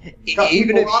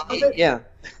 Even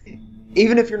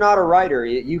if you're not a writer,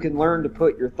 you can learn to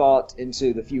put your thought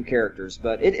into the few characters,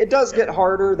 but it does get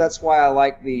harder. That's why I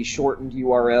like the shortened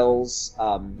URLs.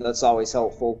 That's always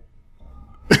helpful.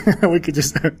 We could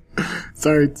just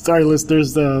sorry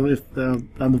listeners, if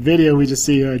on the video we just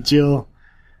see Jill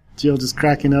just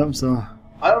cracking up, so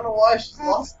I don't know why she's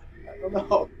lost it. I don't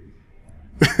know.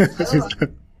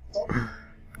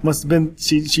 Must have been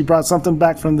she brought something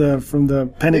back from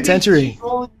the penitentiary.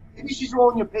 Maybe she's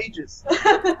rolling your pages.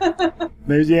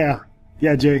 Maybe, yeah,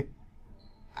 Jay.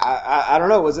 I don't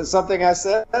know. Was it something I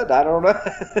said? I don't know.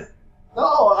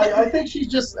 No, I think she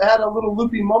just had a little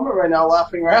loopy moment right now,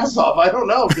 laughing her ass off. I don't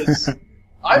know, because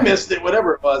I missed it,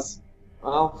 whatever it was.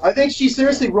 Well, I think she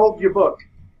seriously rolled your book.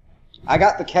 I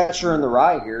got the Catcher in the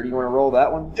Rye here. Do you want to roll that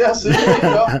one? Yes, there you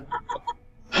go.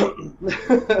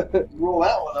 Roll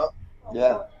that one up.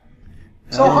 Yeah.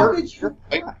 So how did you?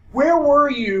 Where were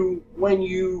you when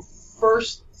you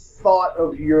first thought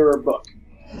of your book?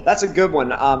 That's a good one.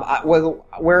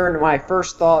 When I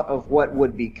first thought of what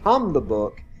would become the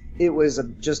book, it was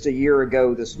just a year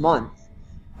ago this month.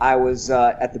 I was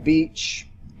at the beach,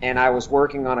 and I was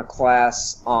working on a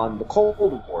class on the Cold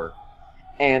War.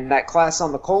 And that class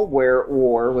on the Cold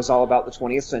War was all about the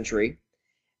 20th century.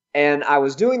 And I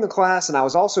was doing the class, and I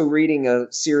was also reading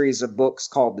a series of books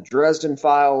called The Dresden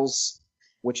Files,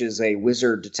 which is a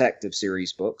wizard detective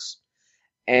series books.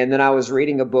 And then I was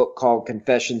reading a book called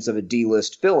Confessions of a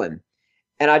D-List Villain.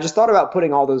 And I just thought about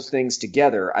putting all those things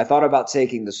together. I thought about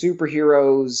taking the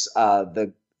superheroes,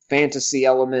 the fantasy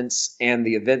elements, and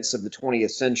the events of the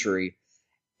 20th century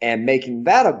and making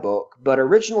that a book. But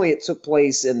originally it took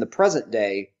place in the present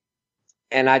day,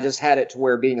 and I just had it to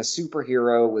where being a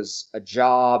superhero was a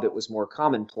job. It was more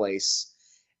commonplace.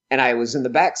 And I was in the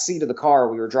back seat of the car.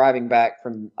 We were driving back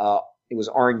from, it was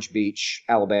Orange Beach,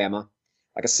 Alabama,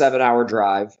 like a 7-hour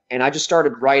drive. And I just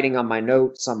started writing on my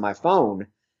notes on my phone.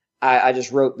 I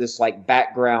just wrote this like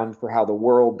background for how the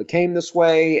world became this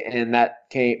way, and that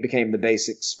became the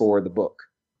basics for the book.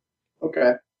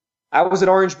 Okay. I was at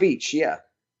Orange Beach, yeah.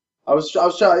 I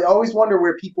always wonder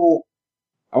where people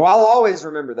Oh, I'll always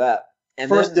remember that. And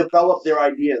first then, developed their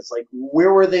ideas? Like,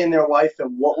 where were they in their life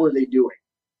and what were they doing?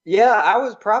 yeah, I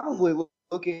was probably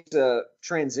looking to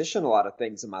transition a lot of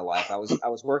things in my life. I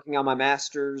was working on my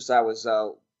master's. I was,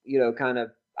 kind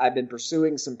of. I've been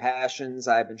pursuing some passions.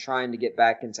 I've been trying to get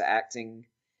back into acting,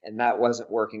 and that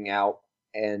wasn't working out.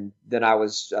 And then I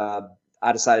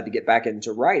decided to get back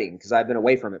into writing because I'd been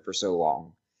away from it for so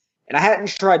long. And I hadn't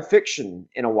tried fiction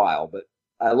in a while, but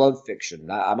I love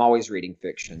fiction. I'm always reading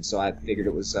fiction, so I figured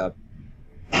it was a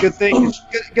good thing.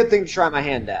 Good thing to try my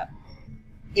hand at.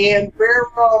 And where,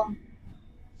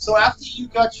 so after you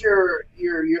got your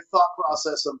thought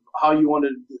process of how you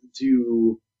wanted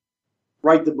to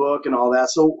write the book and all that,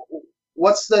 so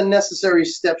what's the necessary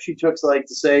steps you took to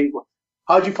say,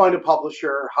 how'd you find a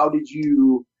publisher? How did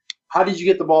you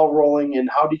get the ball rolling, and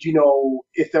how did you know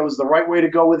if that was the right way to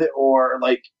go with it, or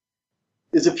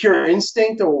is it pure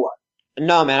instinct or what?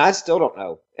 No, man, I still don't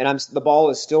know, and the ball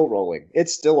is still rolling.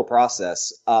 It's still a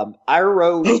process. I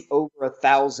wrote over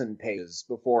 1,000 pages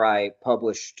before I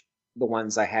published the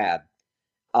ones I had.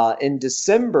 In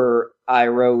December, I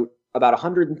wrote about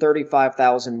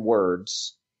 135,000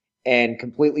 words and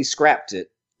completely scrapped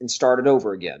it and started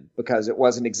over again because it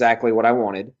wasn't exactly what I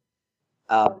wanted.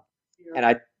 It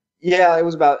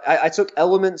was about. I took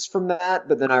elements from that,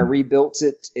 but then I rebuilt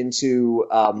it into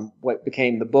what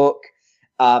became the book.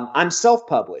 I'm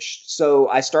self-published, so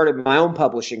I started my own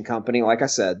publishing company, like I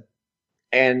said,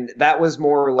 and that was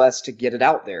more or less to get it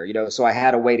out there, so I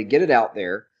had a way to get it out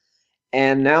there.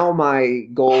 And now my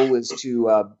goal is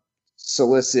to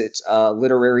solicit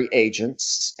literary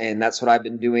agents, and that's what I've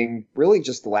been doing really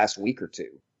just the last week or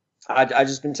two. I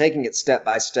just been taking it step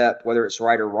by step, whether it's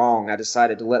right or wrong. I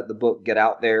decided to let the book get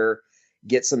out there,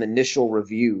 get some initial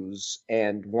reviews,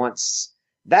 and once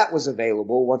that was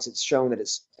available, once it's shown that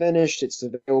it's finished, it's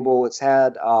available, it's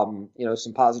had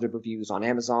some positive reviews on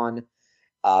Amazon,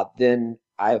 then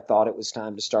I thought it was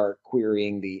time to start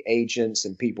querying the agents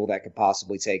and people that could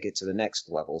possibly take it to the next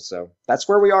level. So that's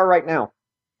where we are right now.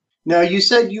 Now, you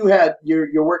said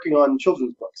you're working on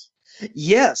children's books.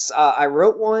 Yes, I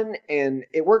wrote one, and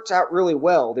it worked out really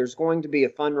well. There's going to be a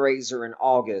fundraiser in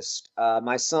August.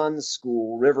 My son's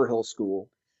school, River Hill School,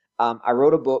 I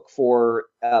wrote a book for,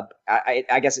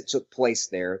 I guess it took place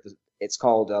there. It's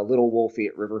called Little Wolfie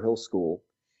at River Hill School.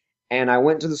 And I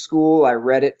went to the school, I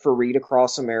read it for Read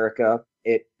Across America.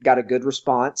 It got a good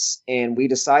response, and we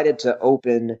decided to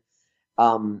open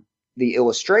the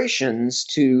illustrations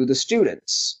to the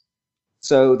students.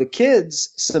 So the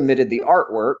kids submitted the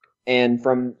artwork, and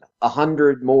from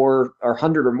 100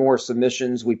 or more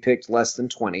submissions, we picked less than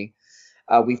 20.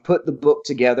 We've put the book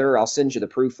together. I'll send you the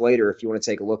proof later if you want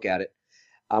to take a look at it.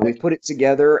 We've put it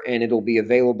together, and it'll be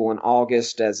available in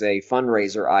August as a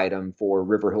fundraiser item for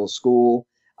River Hill School.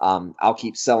 I'll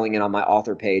keep selling it on my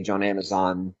author page on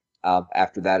Amazon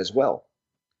after that as well.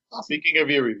 Speaking of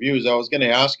your reviews, I was going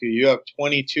to ask you, you have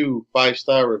 22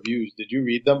 5-star reviews. Did you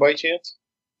read them by chance?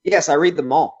 Yes, I read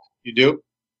them all. You do?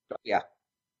 Yeah.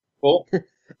 Cool.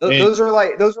 Those are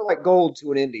like gold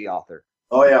to an indie author.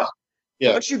 Oh yeah.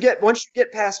 Yeah. Once you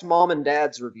get past mom and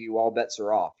dad's review, all bets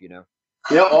are off, Yeah.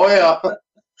 Oh yeah.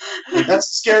 That's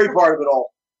the scary part of it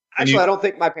all. Actually, I don't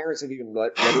think my parents have even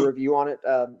read a review on it.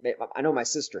 I know my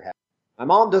sister has. My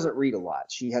mom doesn't read a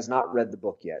lot. She has not read the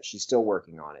book yet. She's still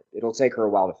working on it. It'll take her a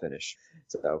while to finish.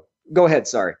 So go ahead.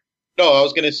 Sorry. No, I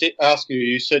was going to ask you.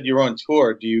 You said you're on tour.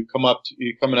 Are you coming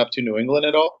up to New England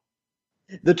at all?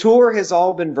 The tour has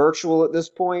all been virtual at this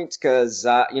point because,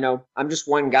 I'm just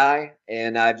one guy,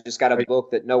 and I've just got a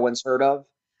book that no one's heard of.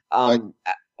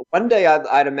 One day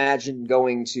I'd imagine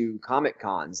going to Comic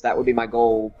Cons. That would be my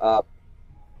goal.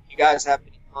 You guys have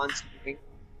any cons? Get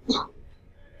a lot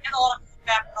of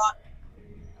feedback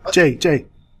on. Jay.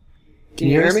 Can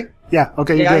you hear me? Yeah,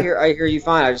 okay. Yeah, you're good. I hear you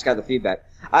fine. I just got the feedback.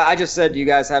 I just said, do you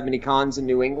guys have any cons in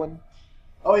New England?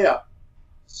 Oh yeah.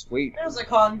 Sweet. There's a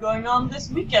con going on this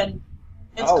weekend.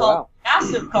 It's Oh, called wow.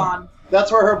 Massive Con.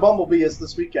 That's where her Bumblebee is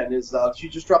this weekend. She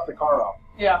just dropped the car off.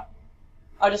 Yeah.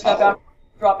 I just got back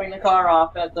dropping the car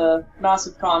off at the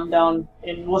Massive Con down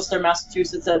in Worcester,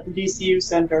 Massachusetts at the DCU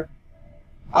Center.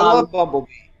 I love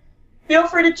Bumblebee. Feel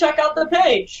free to check out the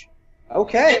page.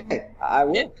 Okay, I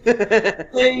will.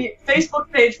 The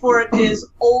Facebook page for it is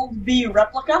Old B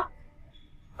Replica.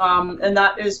 And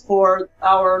that is for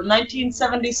our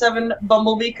 1977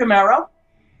 Bumblebee Camaro.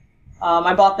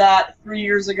 I bought that 3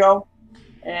 years ago,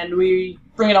 and we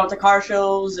bring it out to car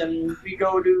shows, and we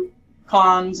go to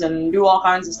cons and do all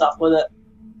kinds of stuff with it.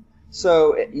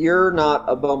 So you're not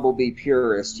a Bumblebee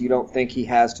purist. You don't think he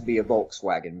has to be a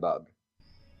Volkswagen Bug,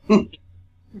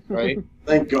 Right?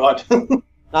 Thank God.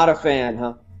 Not a fan,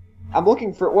 huh? I'm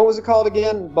looking for, what was it called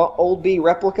again? Old B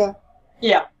replica?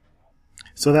 Yeah.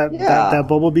 So that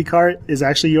Bumblebee cart is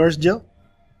actually yours, Jill?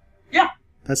 Yeah.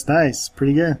 That's nice.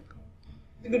 Pretty good.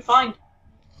 It's a good find.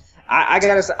 I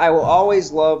gotta say, I will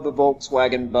always love the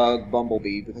Volkswagen Bug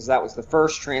Bumblebee because that was the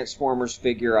first Transformers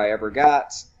figure I ever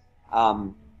got.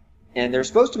 And they're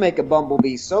supposed to make a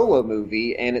Bumblebee solo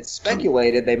movie, and it's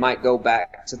speculated they might go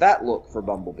back to that look for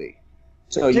Bumblebee.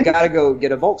 So you gotta go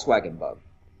get a Volkswagen Bug.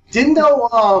 Didn't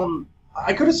know,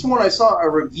 I could have sworn I saw a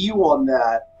review on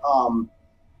that.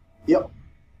 Yep.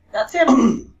 That's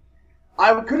him.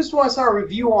 I could have sworn I saw a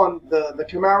review on the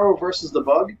Camaro versus the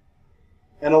Bug,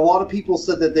 and a lot of people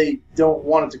said that they don't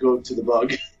want it to go to the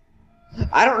Bug.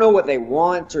 I don't know what they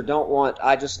want or don't want.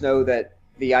 I just know that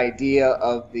the idea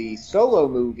of the solo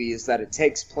movie is that it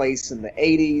takes place in the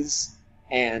 80s,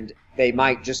 and they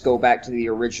might just go back to the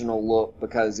original look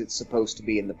because it's supposed to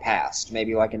be in the past.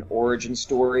 Maybe like an origin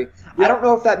story. Yeah. I don't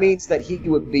know if that means that he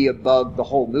would be a Bug the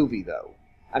whole movie, though.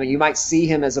 I mean, you might see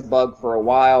him as a Bug for a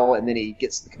while, and then he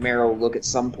gets the Camaro look at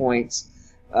some points.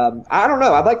 I don't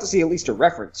know. I'd like to see at least a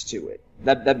reference to it.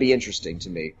 That'd be interesting to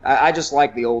me. I just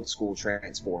like the old school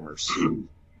Transformers.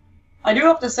 I do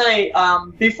have to say,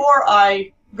 before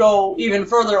I go even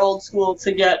further old school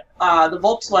to get the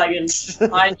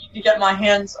Volkswagen, I need to get my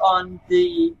hands on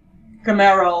the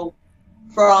Camaro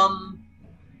from,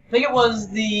 I think it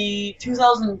was the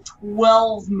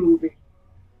 2012 movie,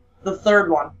 the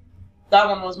third one. That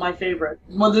one was my favorite.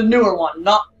 Well, the newer one,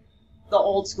 not the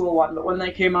old school one, but when they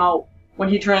came out, when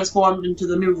he transformed into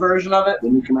the new version of it. The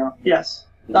new Camaro? Yes.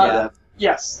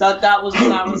 Yes, that was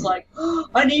when I was like, oh,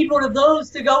 I need one of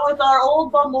those to go with our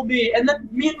old Bumblebee, and then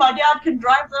me and my dad can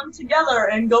drive them together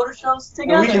and go to shows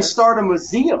together. And we can start a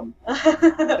museum.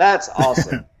 That's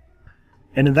awesome.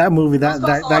 And in that movie, that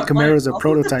Camaro is a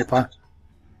prototype, huh?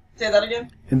 Say that again?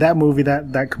 In that movie, that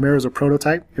Camaro is a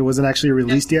prototype. It wasn't actually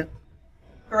released yet.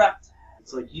 Correct.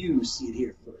 It's like you see it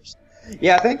here first.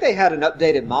 Yeah, I think they had an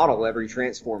updated model every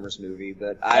Transformers movie,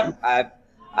 but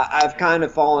I've kind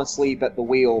of fallen asleep at the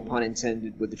wheel, pun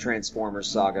intended, with the Transformers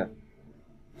saga.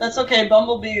 That's okay.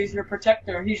 Bumblebee is your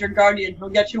protector. He's your guardian. He'll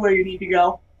get you where you need to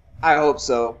go. I hope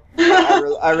so.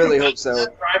 I really hope so.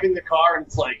 Driving the car and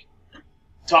it's like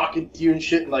talking to you and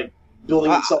shit and like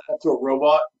building itself up to a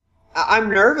robot. I'm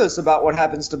nervous about what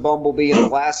happens to Bumblebee in the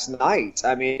last night.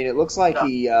 I mean, it looks like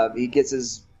he gets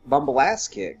his Bumble ass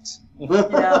kicked.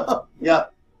 Yeah.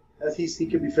 He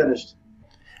could be finished.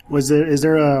 Does it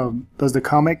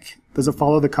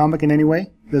follow the comic in any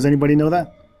way? Does anybody know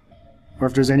that? Or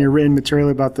if there's any written material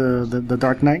about the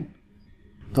Dark Knight?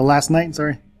 The Last Knight,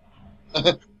 sorry.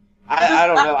 I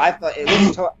don't know. I thought it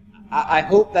looks I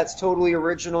hope that's totally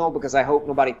original because I hope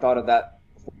nobody thought of that.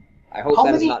 I hope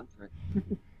is not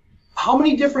different. How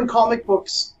many different comic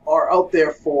books are out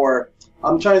there for...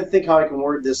 I'm trying to think how I can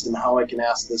word this and how I can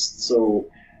ask this.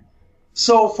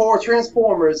 So for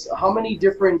Transformers, how many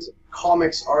different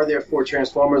comics are there for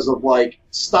Transformers of, like,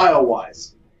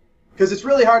 style-wise? Because it's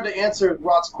really hard to answer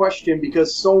Rod's question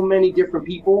because so many different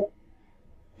people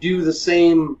do the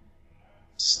same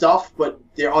stuff, but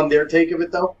they're on their take of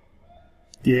it, though.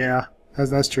 Yeah,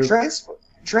 that's true.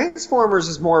 Transformers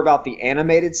is more about the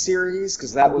animated series,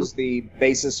 because that was the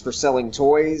basis for selling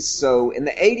toys. So in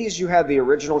the 80s, you had the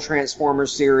original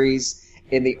Transformers series.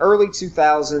 In the early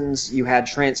 2000s, you had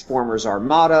Transformers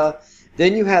Armada.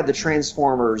 Then you had the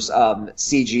Transformers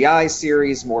CGI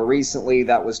series. More recently,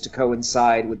 that was to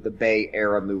coincide with the Bay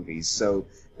Era movies. So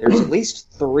there's at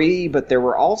least 3, but there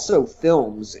were also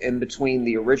films in between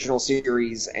the original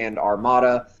series and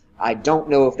Armada. I don't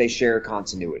know if they share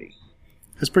continuity.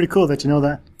 It's pretty cool that you know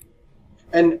that.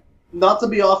 And not to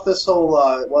be off this whole,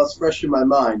 while it's fresh in my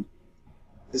mind,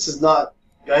 this is not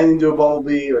got anything to do with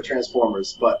Bumblebee or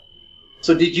Transformers, but...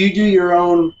 So did you do your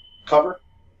own cover?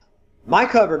 My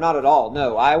cover, not at all.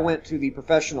 No, I went to the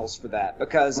professionals for that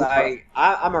because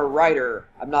I'm a writer.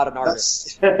 I'm not an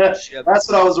artist. That's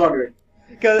what I was wondering.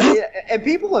 And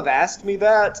people have asked me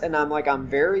that, and I'm like, I'm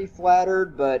very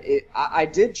flattered, but I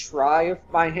did try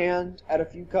my hand at a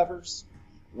few covers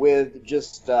with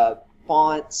just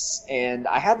fonts, and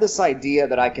I had this idea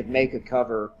that I could make a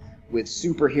cover with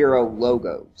superhero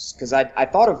logos, because I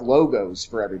thought of logos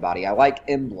for everybody. I like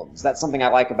emblems. That's something I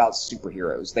like about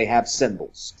superheroes. They have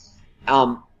symbols.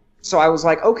 So I was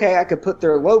like, okay, I could put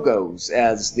their logos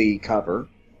as the cover,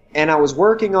 and I was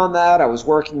working on that. I was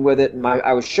working with it, and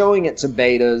I was showing it to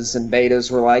betas, and betas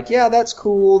were like, yeah, that's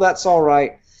cool, that's all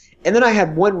right. And then I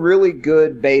had one really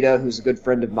good beta who's a good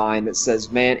friend of mine that says,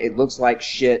 man, it looks like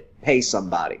shit, pay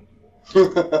somebody.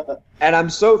 And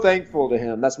I'm so thankful to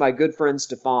him. That's my good friend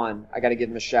Stefan. I got to give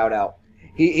him a shout out.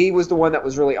 he was the one that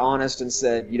was really honest and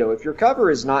said, if your cover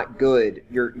is not good,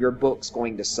 your book's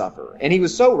going to suffer. And he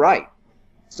was so right.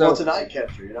 So it's an eye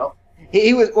catcher,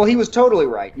 He was totally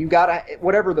right. You gotta,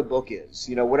 whatever the book is,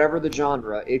 whatever the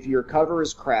genre, if your cover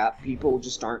is crap, people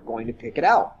just aren't going to pick it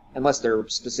out unless they're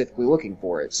specifically looking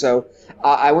for it. So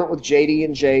I went with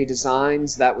JD&J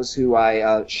Designs. That was who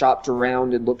I shopped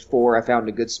around and looked for. I found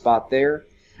a good spot there.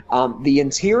 The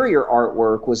interior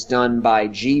artwork was done by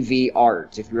GV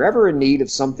Art. If you're ever in need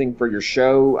of something for your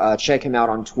show, check him out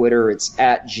on Twitter. It's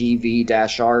at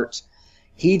GV-Art.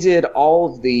 He did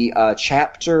all of the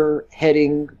chapter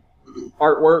heading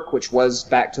artwork, which was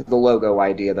back to the logo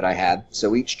idea that I had.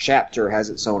 So each chapter has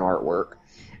its own artwork.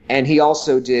 And he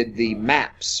also did the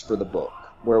maps for the book,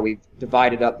 where we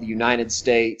divided up the United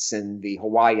States and the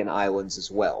Hawaiian Islands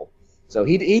as well. So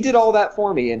he did all that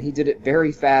for me, and he did it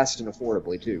very fast and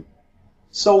affordably, too.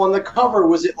 So on the cover,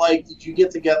 was it like, did you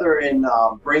get together and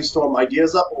brainstorm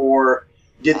ideas up, or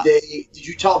did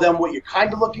you tell them what you're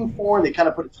kind of looking for, and they kind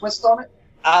of put a twist on it?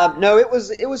 No, it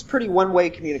was pretty one-way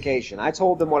communication. I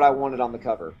told them what I wanted on the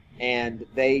cover, and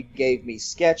they gave me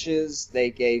sketches.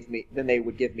 Then they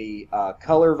would give me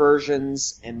color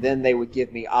versions, and then they would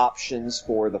give me options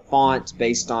for the font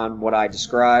based on what I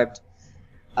described.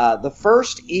 The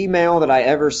first email that I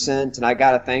ever sent, and I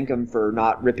gotta thank them for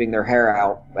not ripping their hair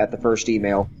out at the first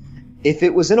email. If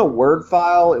it was in a Word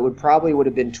file, it would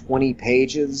have been 20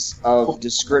 pages of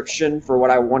description for what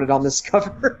I wanted on this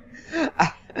cover.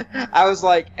 I was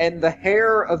like, and the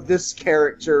hair of this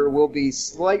character will be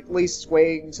slightly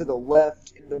swaying to the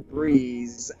left in the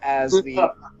breeze as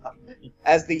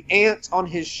the ant on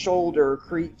his shoulder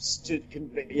creeps to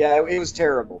convey. Yeah, it was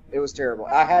terrible. It was terrible.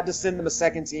 I had to send them a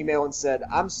second email and said,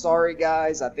 I'm sorry,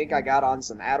 guys. I think I got on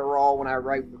some Adderall when I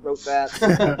wrote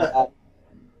that.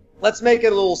 Let's make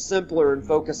it a little simpler and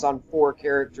focus on 4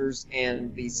 characters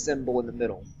and the symbol in the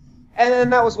middle. And then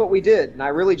that was what we did, and I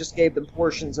really just gave them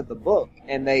portions of the book,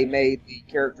 and they made the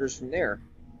characters from there.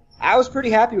 I was pretty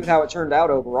happy with how it turned out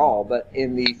overall, but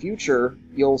in the future,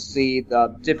 you'll see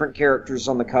the different characters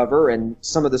on the cover and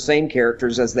some of the same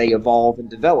characters as they evolve and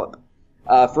develop.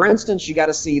 For instance, you got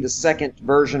to see the second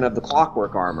version of the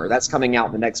Clockwork armor. That's coming out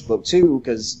in the next book, too,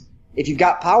 because if you've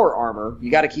got power armor,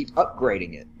 you got to keep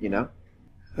upgrading it,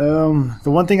 The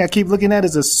one thing I keep looking at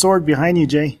is a sword behind you,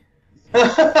 Jay.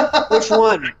 Which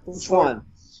one? Which one?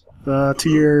 To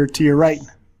your right.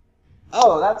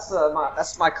 Oh,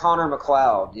 that's my Connor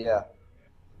McLeod. Yeah,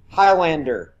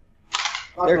 Highlander.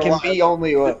 There can be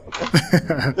only one.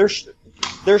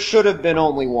 There should have been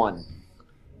only one.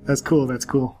 That's cool. That's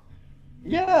cool.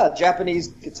 Yeah,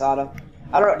 Japanese katana.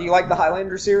 I don't know. Do you like the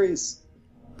Highlander series?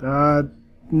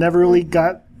 Never really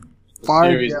got far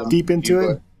deep into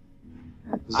it.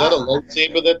 Is that a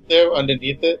lightsaber that's there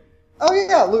underneath it? Oh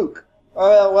yeah, Luke.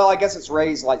 Well, I guess it's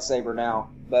Rey's lightsaber now,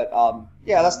 but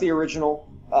yeah, that's the original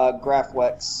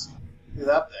Graflex. Do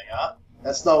that thing, huh?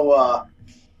 That's no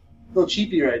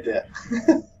cheapie right there.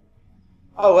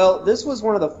 Oh well, this was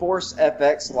one of the Force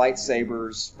FX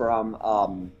lightsabers from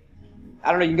I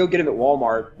don't know. You can go get them at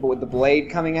Walmart, but with the blade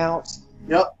coming out.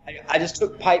 Yep. I just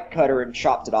took pipe cutter and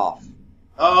chopped it off.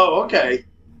 Oh, okay.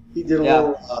 He did a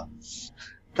little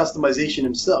customization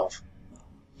himself.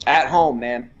 At home,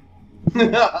 man.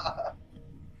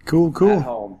 Cool. At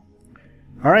home.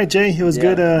 All right, Jay. It was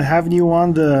good having you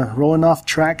on the Rolling Off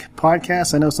Track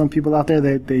podcast. I know some people out there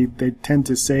they tend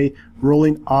to say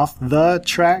Rolling Off the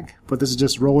Track, but this is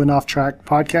just Rolling Off Track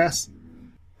podcast.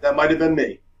 That might have been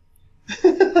me.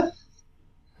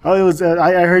 Oh, it was.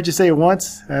 I heard you say it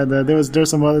once, and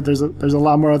there's a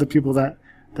lot more other people that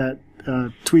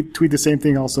tweet the same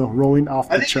thing. Also, Rolling Off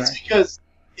the Track. I think it's because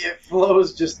it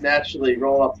flows just naturally,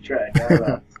 rolling off the track. I don't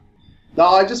know. No,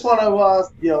 I just want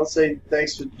to, say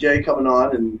thanks for Jay coming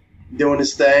on and doing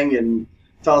his thing and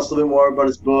tell us a little bit more about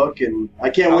his book. And I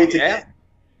can't wait to.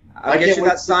 I'll get you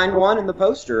that signed one and the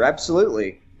poster.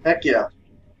 Absolutely. Heck yeah.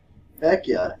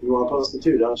 You want to post it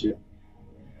too, don't you?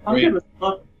 I'm good with the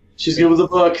book. She's good with the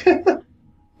book.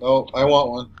 No, I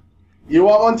want one. You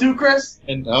want one too, Chris?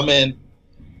 And I'm in.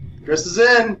 Chris is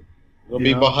in. You'll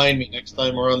be behind me next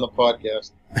time we're on the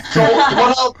podcast. So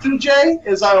what I'll do, Jay,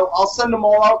 is I'll send them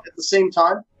all out at the same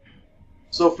time.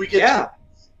 So if we get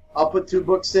I'll put 2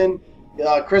 books in.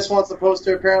 Chris wants a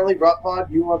poster, apparently. Rotpod,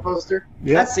 you want a poster?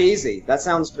 Yeah. That's easy. That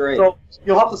sounds great. So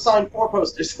you'll have to sign 4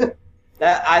 posters.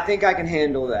 I think I can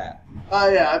handle that.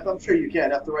 Yeah, I'm sure you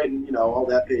can. After writing, all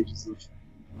that pages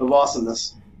of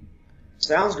awesomeness.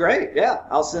 Sounds great. Yeah,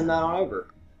 I'll send that on over.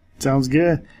 Sounds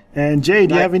good. And Jay,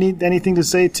 do you have anything to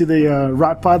say to the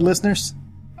Rotpod listeners?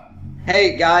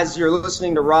 Hey guys, you're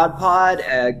listening to Rod Pod.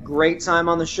 A great time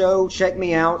on the show. Check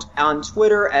me out on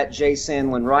Twitter at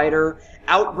jsandlinwriter.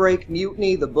 Outbreak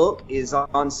Mutiny, the book, is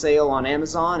on sale on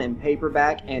Amazon in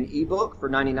paperback and ebook for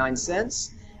 99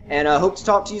 cents. And I hope to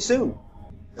talk to you soon.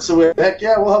 So heck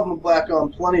yeah, we'll have them back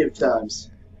on plenty of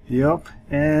times. Yep.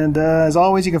 And as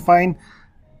always, you can find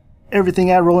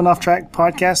everything at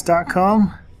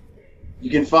rollingofftrackpodcast.com. You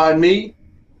can find me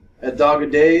at Dog of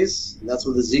Days. That's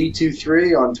with a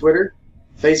Z23 on Twitter,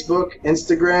 Facebook,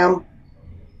 Instagram,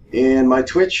 and my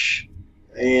Twitch.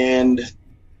 And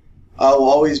I will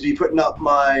always be putting up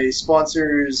my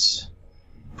sponsors'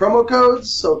 promo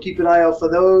codes, so keep an eye out for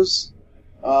those.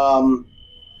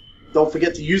 Don't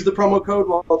forget to use the promo code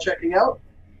while checking out.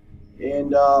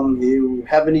 And if you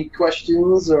have any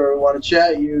questions or want to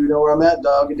chat, you know where I'm at,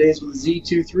 Dog of Days with a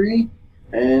Z23.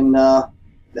 And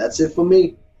that's it for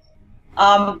me.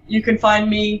 You can find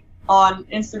me on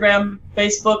Instagram,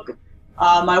 Facebook,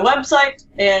 my website,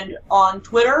 and on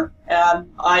Twitter.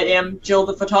 I am Jill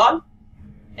the Photog.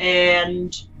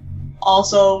 And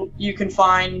also, you can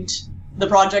find the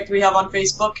project we have on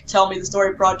Facebook, Tell Me the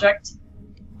Story Project.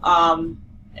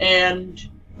 And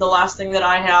the last thing that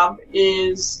I have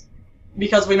is,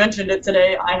 because we mentioned it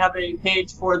today, I have a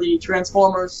page for the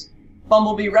Transformers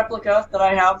Bumblebee replica that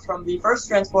I have from the first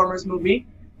Transformers movie.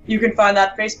 You can find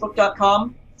that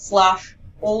Facebook.com /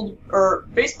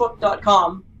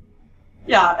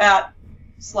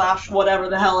 whatever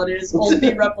the hell it is, Old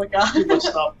Bee replica. Too much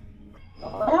stuff.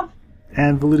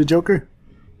 And Valuta Joker.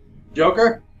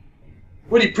 Joker?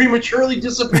 Would he prematurely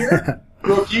disappear?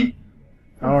 Rookie?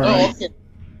 All right. Oh, okay.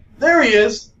 There he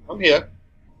is. I'm here.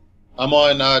 I'm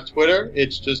on Twitter.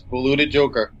 It's just Valuta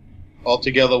Joker. All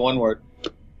together, one word.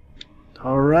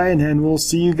 All right, and we'll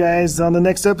see you guys on the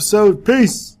next episode.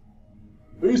 Peace.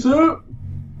 Peace out.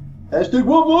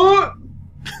 #what?